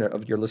your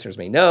listeners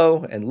may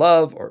know and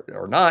love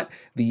or not,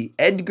 the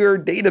Edgar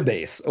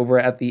database over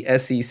at the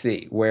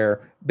SEC,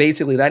 where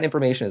basically that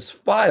information is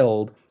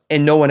filed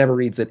and no one ever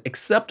reads it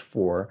except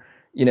for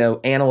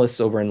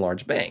analysts over in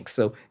large banks.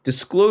 So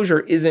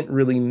disclosure isn't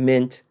really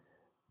meant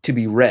to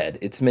be read.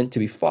 It's meant to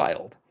be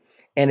filed.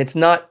 And it's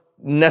not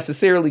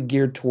necessarily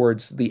geared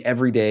towards the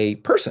everyday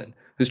person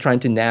who's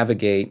trying to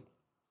navigate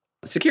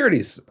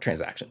securities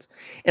transactions.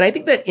 And I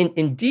think that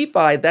in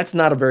DeFi, that's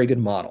not a very good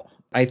model.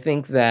 I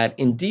think that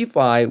in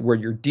DeFi, where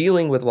you're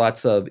dealing with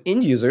lots of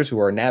end users who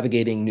are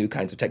navigating new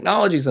kinds of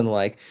technologies and the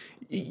like,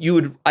 you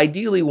would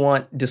ideally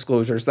want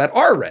disclosures that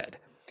are read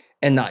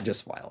and not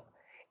just filed.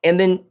 And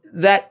then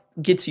that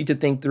gets you to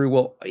think through,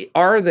 well,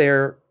 are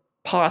there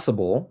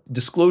possible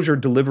disclosure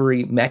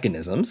delivery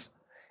mechanisms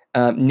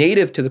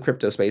native to the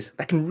crypto space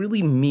that can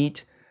really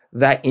meet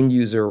that end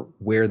user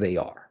where they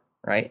are?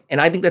 right? And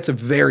I think that's a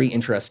very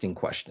interesting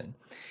question.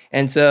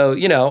 And so,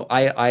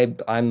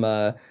 I'm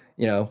a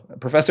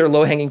professor of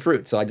low-hanging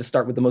fruit. So I just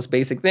start with the most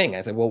basic thing.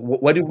 I say, well,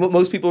 what do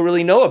most people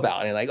really know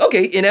about? And like,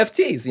 okay,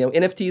 NFTs.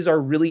 NFTs are a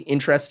really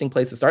interesting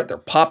place to start. They're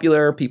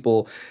popular.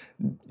 People,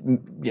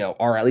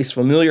 are at least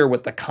familiar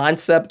with the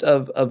concept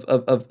of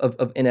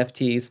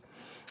NFTs.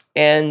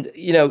 And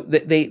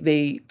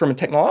they from a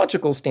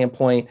technological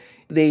standpoint,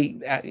 they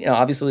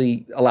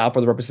obviously allow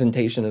for the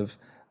representation of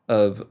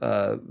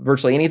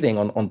virtually anything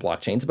on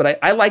blockchains. But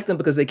I like them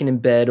because they can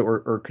embed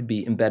or could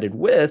be embedded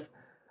with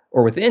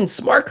or within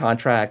smart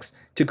contracts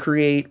to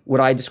create what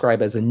I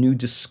describe as a new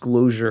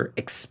disclosure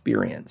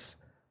experience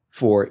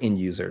for end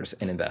users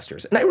and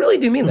investors. And I really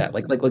do mean that.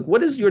 Like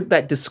what is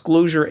that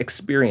disclosure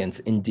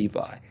experience in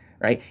DeFi,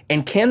 right?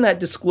 And can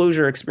that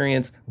disclosure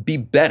experience be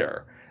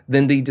better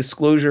than the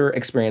disclosure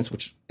experience,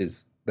 which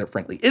is there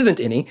frankly isn't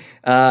any,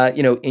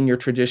 in your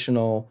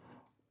traditional,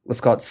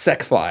 let's call it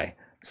SecFi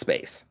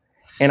space.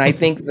 And I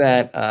think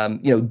that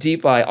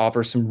DeFi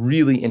offers some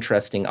really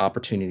interesting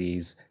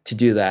opportunities to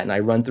do that. And I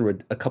run through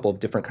a couple of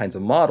different kinds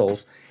of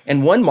models.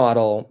 And one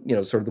model,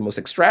 sort of the most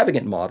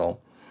extravagant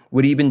model,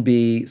 would even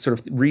be sort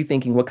of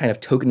rethinking what kind of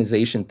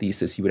tokenization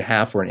thesis you would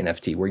have for an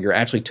NFT, where you're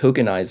actually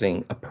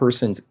tokenizing a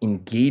person's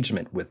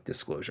engagement with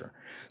disclosure.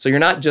 So you're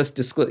not just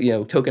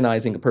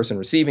tokenizing a person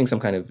receiving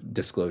some kind of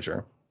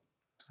disclosure,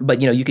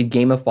 but you could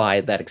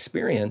gamify that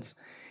experience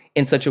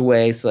in such a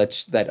way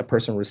such that a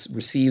person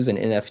receives an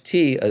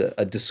NFT,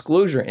 a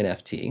disclosure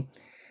NFT,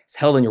 it's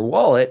held in your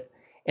wallet,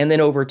 and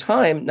then over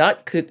time,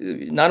 not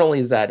only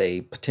is that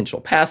a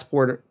potential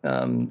passport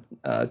to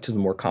the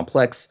more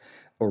complex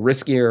or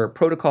riskier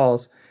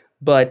protocols,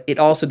 but it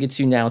also gets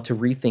you now to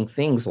rethink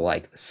things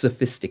like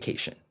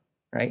sophistication,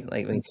 right?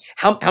 Like,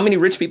 how many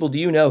rich people do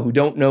you know who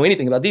don't know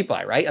anything about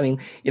DeFi, right? I mean,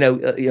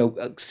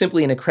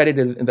 simply an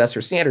accredited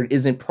investor standard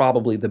isn't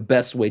probably the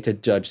best way to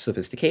judge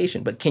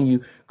sophistication, but can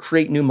you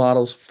create new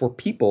models for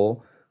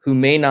people who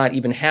may not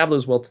even have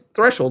those wealth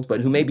thresholds,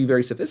 but who may be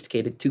very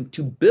sophisticated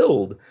to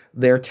build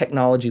their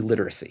technology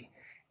literacy?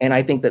 And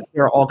I think that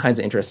there are all kinds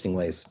of interesting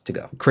ways to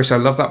go. Chris, I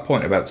love that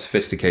point about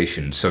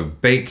sophistication. So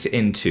baked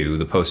into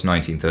the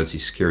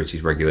post-1930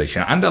 securities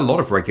regulation and a lot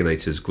of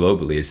regulators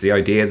globally is the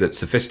idea that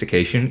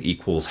sophistication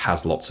equals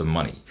has lots of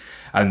money.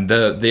 And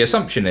the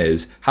assumption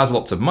is has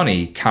lots of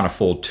money, can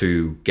afford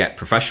to get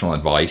professional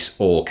advice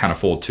or can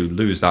afford to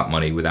lose that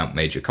money without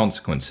major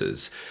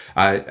consequences.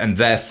 And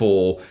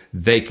therefore,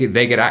 they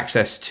get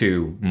access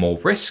to more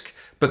risk,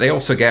 but they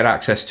also get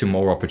access to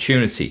more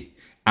opportunity.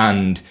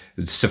 And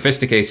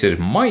sophisticated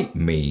might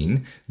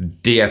mean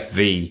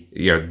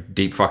DFV,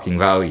 deep fucking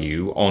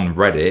value on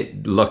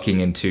Reddit, looking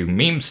into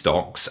meme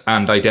stocks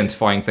and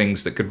identifying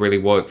things that could really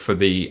work for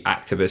the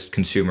activist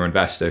consumer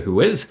investor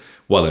who is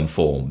well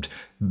informed,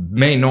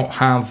 may not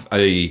have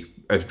a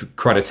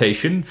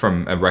accreditation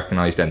from a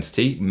recognized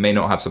entity, may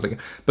not have something,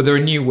 but there are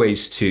new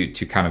ways to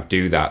kind of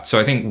do that. So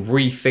I think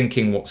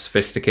rethinking what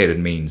sophisticated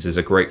means is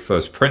a great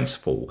first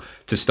principle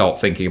to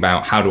start thinking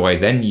about how do I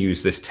then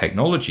use this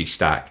technology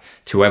stack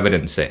to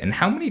evidence it. And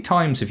how many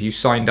times have you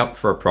signed up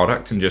for a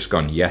product and just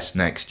gone, yes,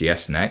 next,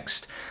 yes,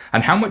 next?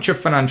 And how much of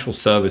financial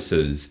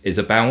services is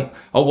about,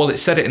 oh, well, it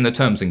said it in the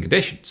terms and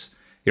conditions.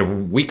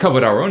 We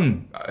covered our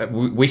own,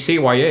 we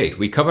CYA'd,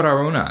 we covered our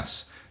own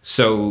ass.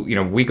 So,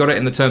 we got it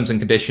in the terms and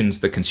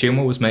conditions. The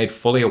consumer was made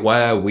fully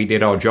aware. We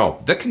did our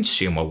job. The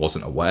consumer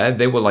wasn't aware.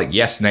 They were like,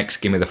 yes, next,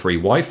 give me the free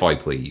Wi-Fi,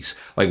 please.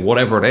 Like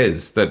whatever it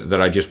is that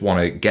I just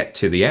want to get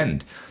to the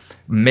end.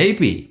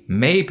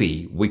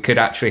 Maybe we could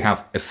actually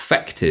have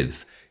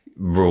effective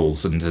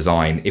rules and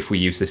design if we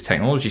use this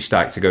technology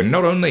stack to go,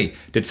 not only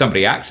did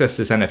somebody access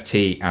this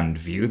NFT and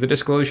view the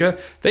disclosure,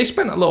 they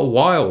spent a little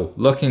while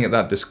looking at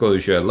that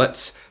disclosure.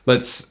 Let's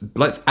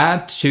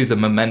add to the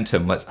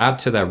momentum. Let's add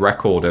to their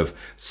record of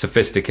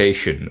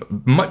sophistication,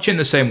 much in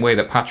the same way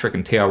that Patrick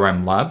and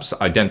TRM Labs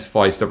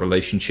identifies the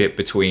relationship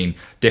between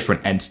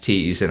different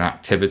entities and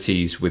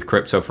activities with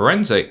crypto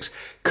forensics.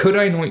 Could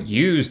I not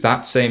use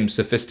that same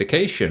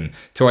sophistication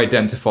to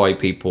identify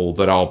people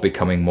that are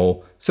becoming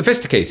more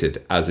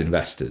sophisticated as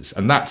investors?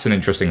 And that's an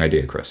interesting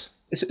idea, Chris.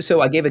 So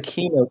I gave a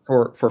keynote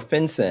for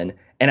FinCEN,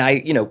 and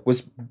I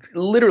was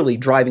literally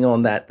driving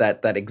on that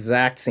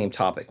exact same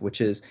topic, which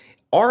is,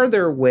 are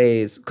there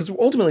ways, because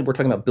ultimately we're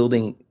talking about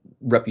building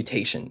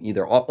reputation,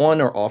 either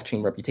on or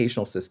off-chain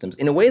reputational systems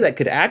in a way that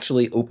could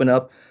actually open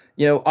up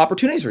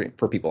opportunities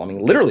for people. I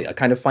mean, literally a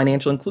kind of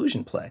financial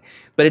inclusion play.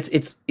 But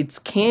it's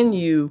can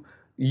you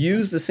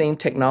use the same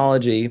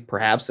technology,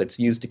 perhaps that's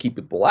used to keep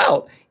people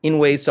out, in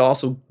ways to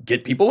also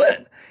get people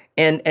in,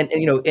 and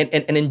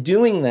in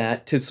doing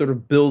that to sort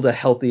of build a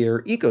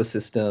healthier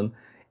ecosystem,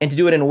 and to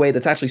do it in a way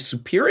that's actually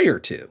superior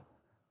to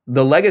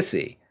the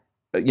legacy,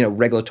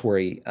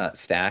 regulatory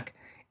stack.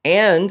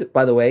 And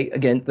by the way,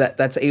 again,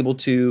 that's able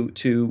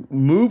to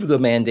move the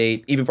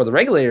mandate even for the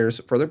regulators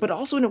further, but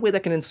also in a way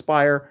that can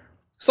inspire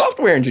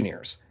software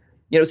engineers,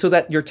 so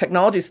that your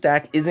technology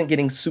stack isn't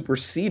getting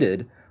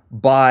superseded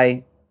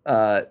by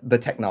the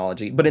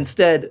technology, but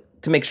instead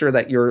to make sure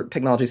that your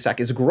technology stack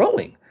is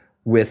growing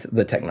with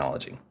the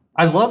technology.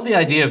 I love the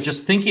idea of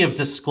just thinking of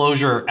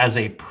disclosure as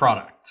a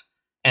product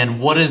and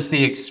what is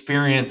the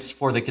experience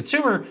for the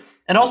consumer.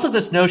 And also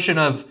this notion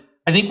of,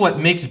 I think what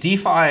makes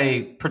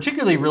DeFi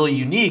particularly really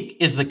unique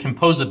is the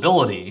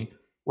composability,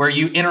 where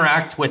you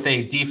interact with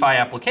a DeFi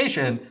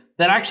application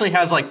that actually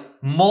has like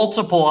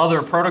multiple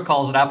other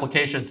protocols and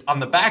applications on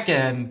the back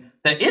end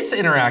that it's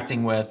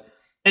interacting with.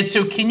 And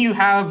so can you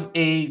have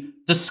a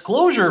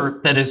disclosure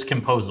that is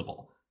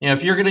composable? You know,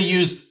 if you're going to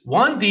use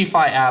one DeFi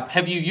app,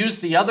 have you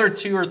used the other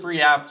 2 or 3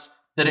 apps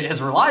that it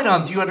has relied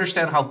on? Do you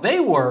understand how they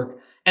work?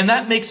 And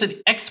that makes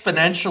it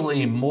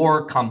exponentially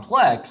more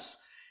complex,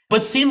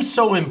 but seems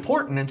so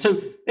important. And so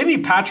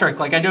maybe Patrick,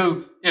 like I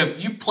know,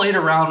 you played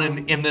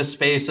around in this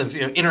space of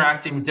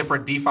interacting with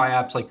different DeFi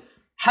apps. Like,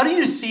 how do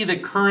you see the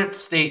current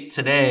state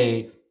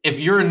today if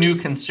you're a new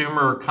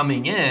consumer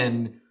coming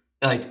in,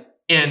 like,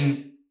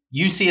 and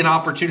you see an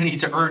opportunity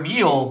to earn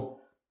yield?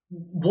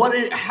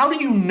 How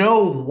do you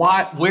know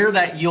where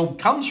that yield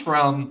comes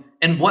from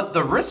and what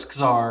the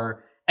risks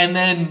are? And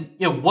then,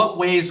 what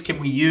ways can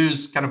we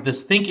use kind of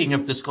this thinking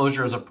of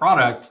disclosure as a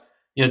product,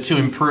 to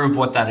improve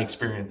what that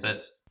experience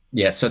is?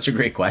 Yeah, it's such a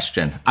great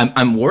question.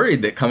 I'm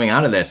worried that coming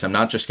out of this, I'm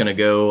not just going to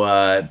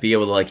go be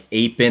able to like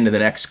ape into the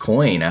next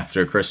coin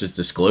after Chris's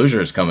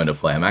disclosures come into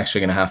play. I'm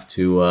actually going to have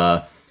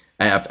to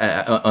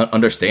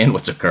understand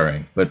what's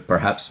occurring. But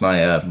perhaps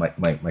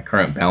my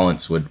current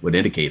balance would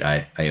indicate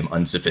I am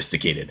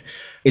unsophisticated.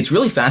 It's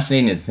really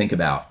fascinating to think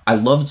about. I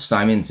loved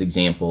Simon's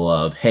example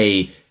of,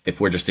 hey, if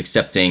we're just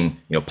accepting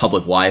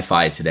public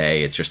Wi-Fi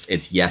today,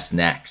 it's yes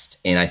next.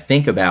 And I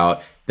think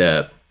about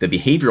the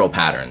behavioral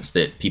patterns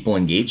that people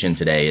engage in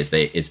today as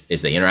they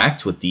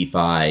interact with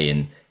DeFi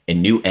and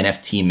new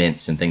NFT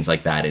mints and things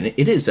like that. And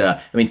it is,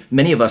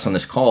 many of us on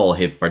this call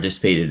have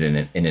participated in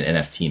an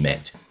NFT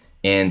mint.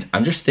 And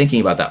I'm just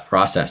thinking about that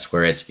process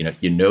where it's,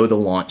 the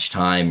launch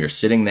time, you're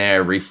sitting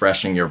there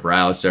refreshing your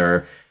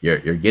browser, you're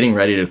getting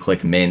ready to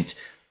click mint.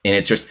 And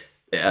it's just,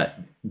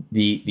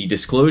 the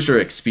disclosure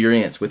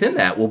experience within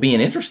that will be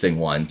an interesting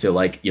one to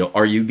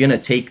are you going to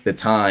take the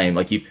time,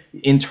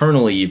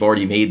 you've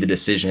already made the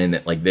decision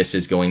that this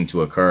is going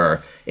to occur.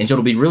 And so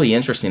it'll be really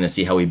interesting to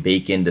see how we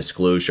bake in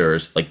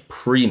disclosures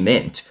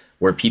pre-mint,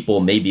 where people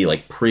may be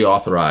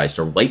pre-authorized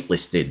or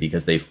whitelisted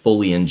because they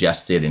fully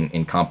ingested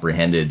and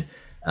comprehended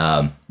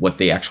what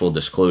the actual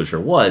disclosure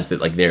was,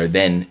 that they're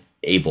then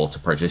able to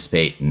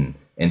participate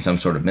in some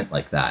sort of mint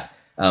like that.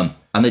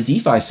 On the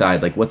DeFi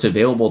side, what's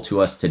available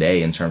to us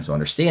today in terms of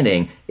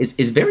understanding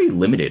is very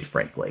limited,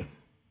 frankly.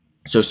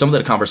 So some of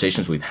the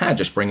conversations we've had,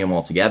 just bring them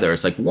all together,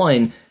 it's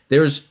one,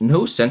 there's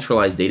no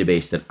centralized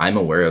database that I'm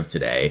aware of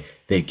today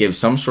that gives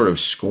some sort of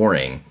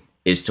scoring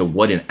as to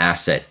what an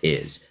asset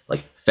is.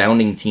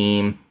 Founding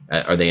team,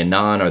 are they a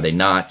non, are they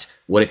not?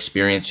 What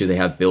experience do they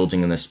have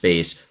building in the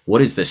space?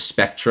 What is the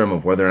spectrum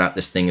of whether or not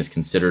this thing is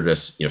considered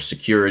as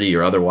security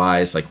or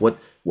otherwise?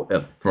 What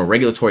from a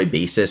regulatory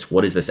basis,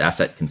 what is this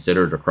asset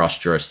considered across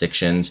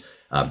jurisdictions?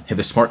 Have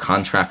the smart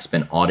contracts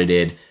been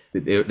audited?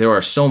 There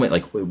are so many.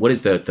 What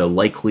is the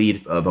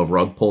likelihood of a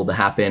rug pull to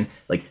happen?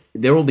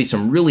 There will be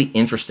some really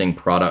interesting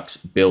products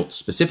built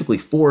specifically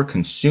for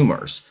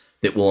consumers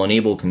that will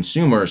enable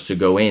consumers to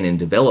go in and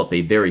develop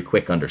a very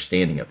quick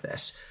understanding of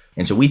this.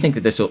 And so we think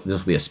that this will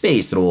be a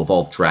space that will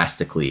evolve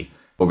drastically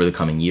over the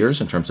coming years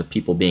in terms of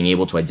people being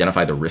able to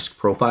identify the risk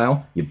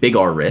profile, big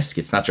R risk.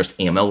 It's not just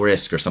AML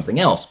risk or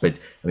something else, but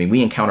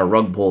we encounter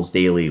rug pulls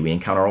daily. We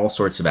encounter all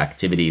sorts of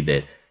activity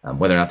that,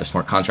 whether or not the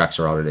smart contracts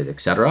are audited,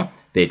 et cetera,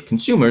 that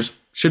consumers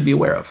should be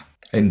aware of.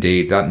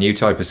 Indeed, that new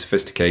type of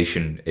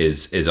sophistication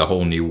is a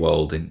whole new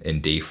world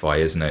in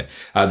DeFi, isn't it?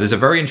 There's a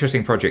very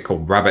interesting project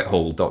called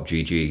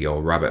rabbithole.gg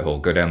or Rabbit Hole,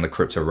 go down the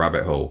crypto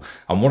rabbit hole.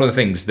 And one of the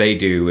things they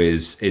do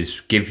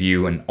is give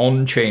you an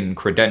on-chain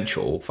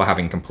credential for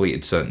having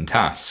completed certain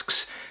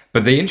tasks.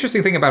 But the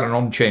interesting thing about an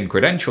on-chain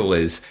credential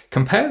is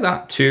compare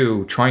that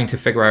to trying to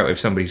figure out if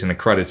somebody's an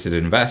accredited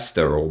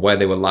investor or where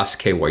they were last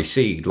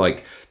KYC'd.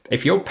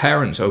 If your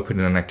parents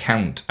opened an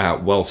account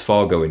at Wells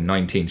Fargo in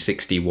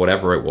 1960,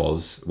 whatever it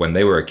was, when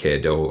they were a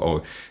kid,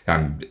 or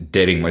I'm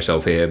dating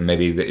myself here,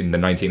 maybe in the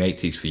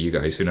 1980s for you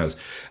guys, who knows?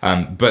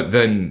 But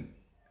then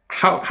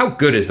how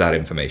good is that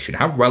information?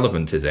 How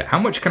relevant is it? How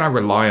much can I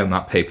rely on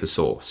that paper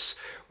source?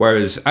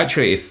 Whereas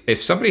actually,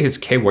 if somebody has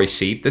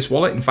KYC'd this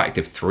wallet, in fact,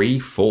 if 3,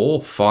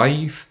 4,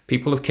 5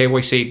 people have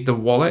KYC'd the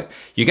wallet,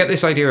 you get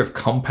this idea of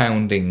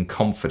compounding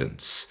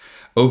confidence.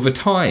 Over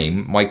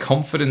time, my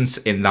confidence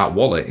in that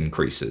wallet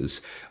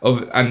increases.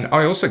 And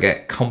I also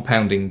get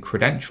compounding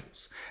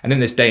credentials. And in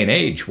this day and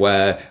age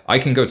where I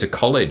can go to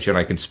college and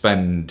I can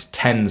spend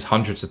tens,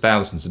 hundreds of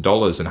thousands of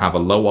dollars and have a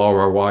low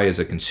ROI as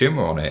a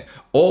consumer on it,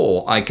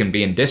 or I can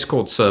be in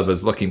Discord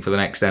servers looking for the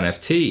next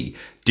NFT,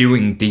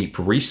 doing deep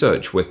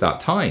research with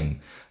that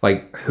time.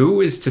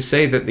 Who is to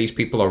say that these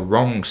people are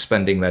wrong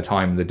spending their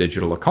time in the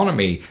digital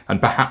economy,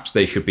 and perhaps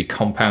they should be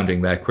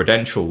compounding their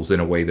credentials in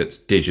a way that's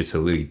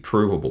digitally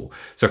provable?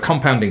 So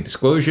compounding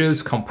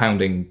disclosures,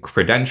 compounding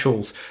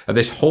credentials, are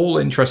this whole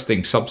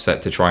interesting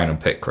subset to try and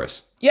unpick,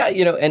 Chris. Yeah,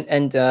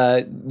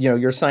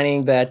 you're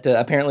signing that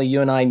apparently you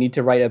and I need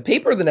to write a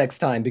paper the next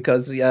time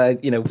because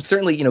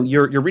certainly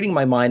you're reading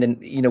my mind, and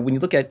when you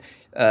look at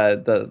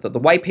the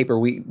white paper,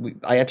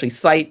 I actually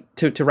cite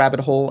to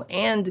Rabbit Hole,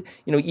 and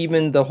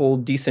even the whole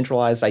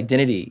decentralized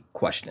identity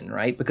question,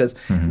 right? Because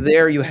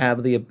there you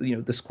have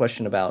this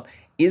question about,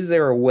 is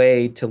there a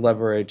way to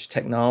leverage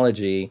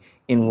technology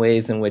in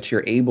ways in which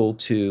you're able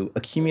to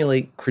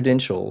accumulate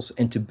credentials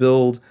and to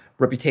build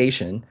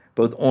reputation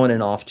both on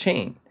and off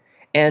chain?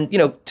 And,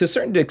 to a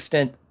certain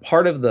extent,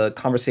 part of the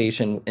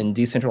conversation in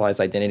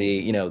decentralized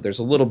identity, there's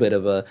a little bit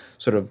of a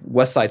sort of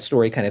West Side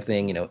Story kind of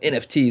thing,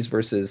 NFTs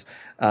versus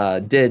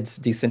DIDs,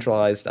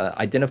 decentralized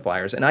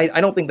identifiers. And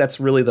I don't think that's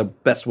really the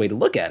best way to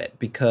look at it,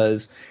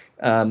 because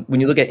when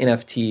you look at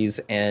NFTs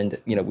and,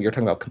 we are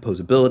talking about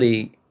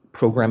composability,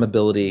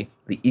 programmability,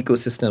 the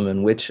ecosystem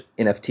in which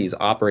NFTs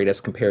operate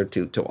as compared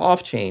to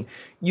off-chain,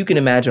 you can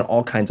imagine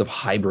all kinds of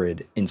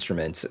hybrid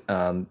instruments,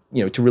 to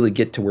really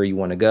get to where you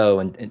want to go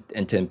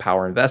and to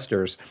empower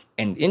investors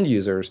and end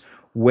users,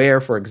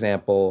 where, for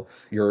example,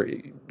 you're,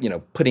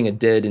 putting a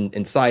DID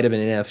inside of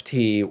an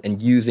NFT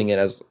and using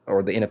it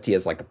or the NFT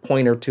as like a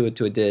pointer to a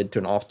DID, to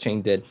an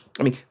off-chain DID.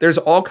 I mean, there's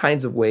all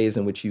kinds of ways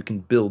in which you can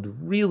build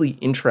really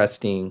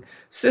interesting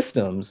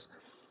systems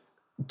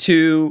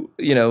to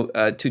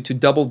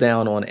double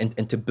down on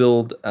and to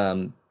build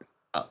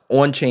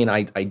on-chain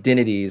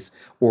identities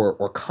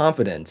or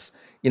confidence,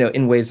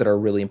 in ways that are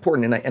really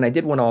important. And I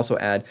did want to also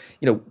add,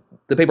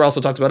 the paper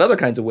also talks about other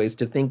kinds of ways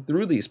to think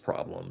through these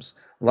problems.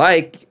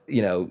 Like,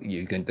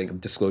 you can think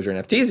of disclosure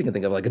NFTs, you can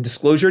think of like a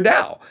disclosure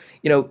DAO,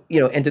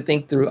 and to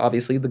think through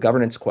obviously the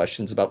governance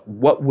questions about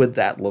what would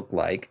that look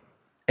like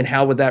and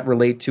how would that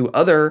relate to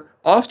other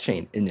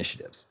off-chain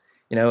initiatives.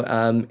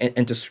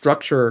 And to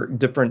structure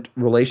different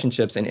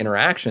relationships and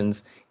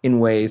interactions in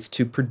ways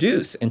to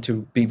produce and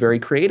to be very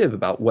creative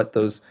about what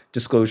those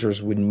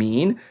disclosures would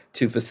mean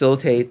to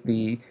facilitate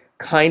the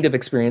kind of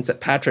experience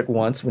that Patrick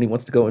wants when he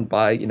wants to go and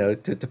buy,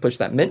 to push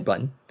that mint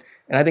button.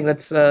 And I think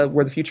that's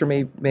where the future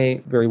may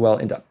very well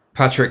end up.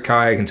 Patrick,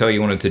 Kai, I can tell you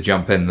wanted to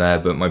jump in there,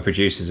 but my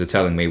producers are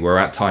telling me we're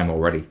at time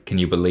already. Can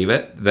you believe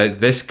it?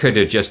 This could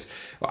have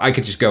I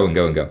could just go and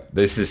go and go.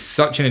 This is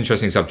such an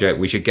interesting subject.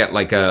 We should get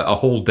like a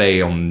whole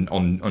day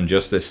on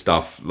just this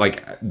stuff.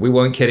 Like, we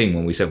weren't kidding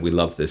when we said we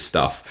love this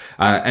stuff.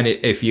 And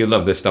if you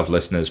love this stuff,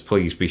 listeners,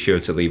 please be sure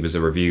to leave us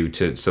a review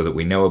so that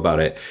we know about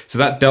it. So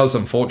that does,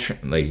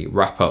 unfortunately,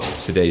 wrap up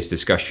today's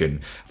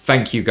discussion.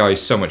 Thank you guys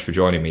so much for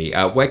joining me.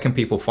 Where can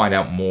people find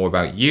out more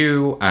about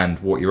you and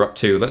what you're up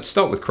to? Let's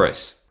start with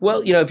Chris.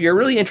 Well, if you're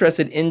really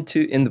interested in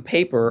the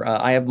paper,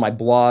 I have my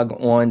blog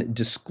on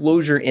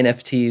disclosure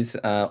NFTs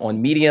on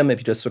Medium. If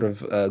you just sort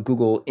of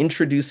Google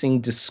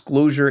introducing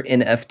disclosure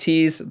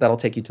NFTs, that'll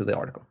take you to the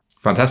article.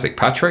 Fantastic.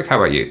 Patrick,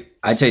 how about you?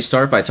 I'd say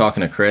start by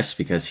talking to Chris,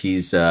 because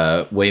he's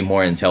way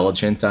more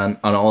intelligent on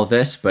all of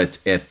this. But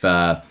if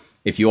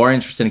you are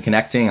interested in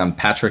connecting, I'm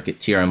Patrick at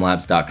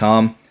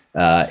trmlabs.com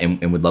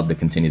and would love to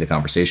continue the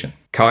conversation.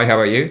 Kai, how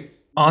about you?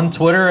 On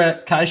Twitter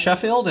at Kai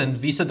Sheffield and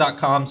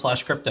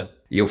visa.com/crypto.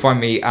 You'll find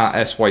me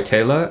at SY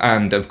Taylor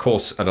and, of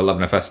course, at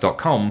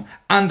 11fs.com,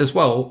 and as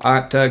well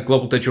at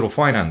Global Digital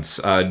Finance,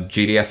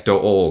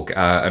 GDF.org,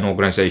 an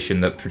organization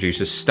that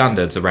produces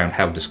standards around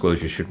how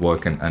disclosure should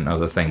work and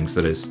other things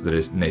that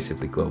is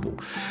natively global.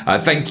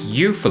 Thank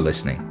you for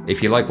listening.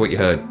 If you like what you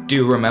heard,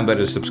 do remember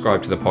to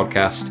subscribe to the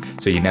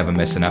podcast so you never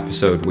miss an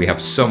episode. We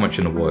have so much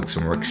in the works,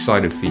 and we're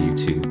excited for you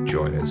to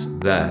join us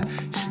there.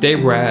 Stay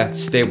rare,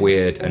 stay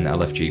weird, and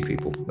LFG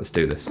people. Let's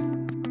do this.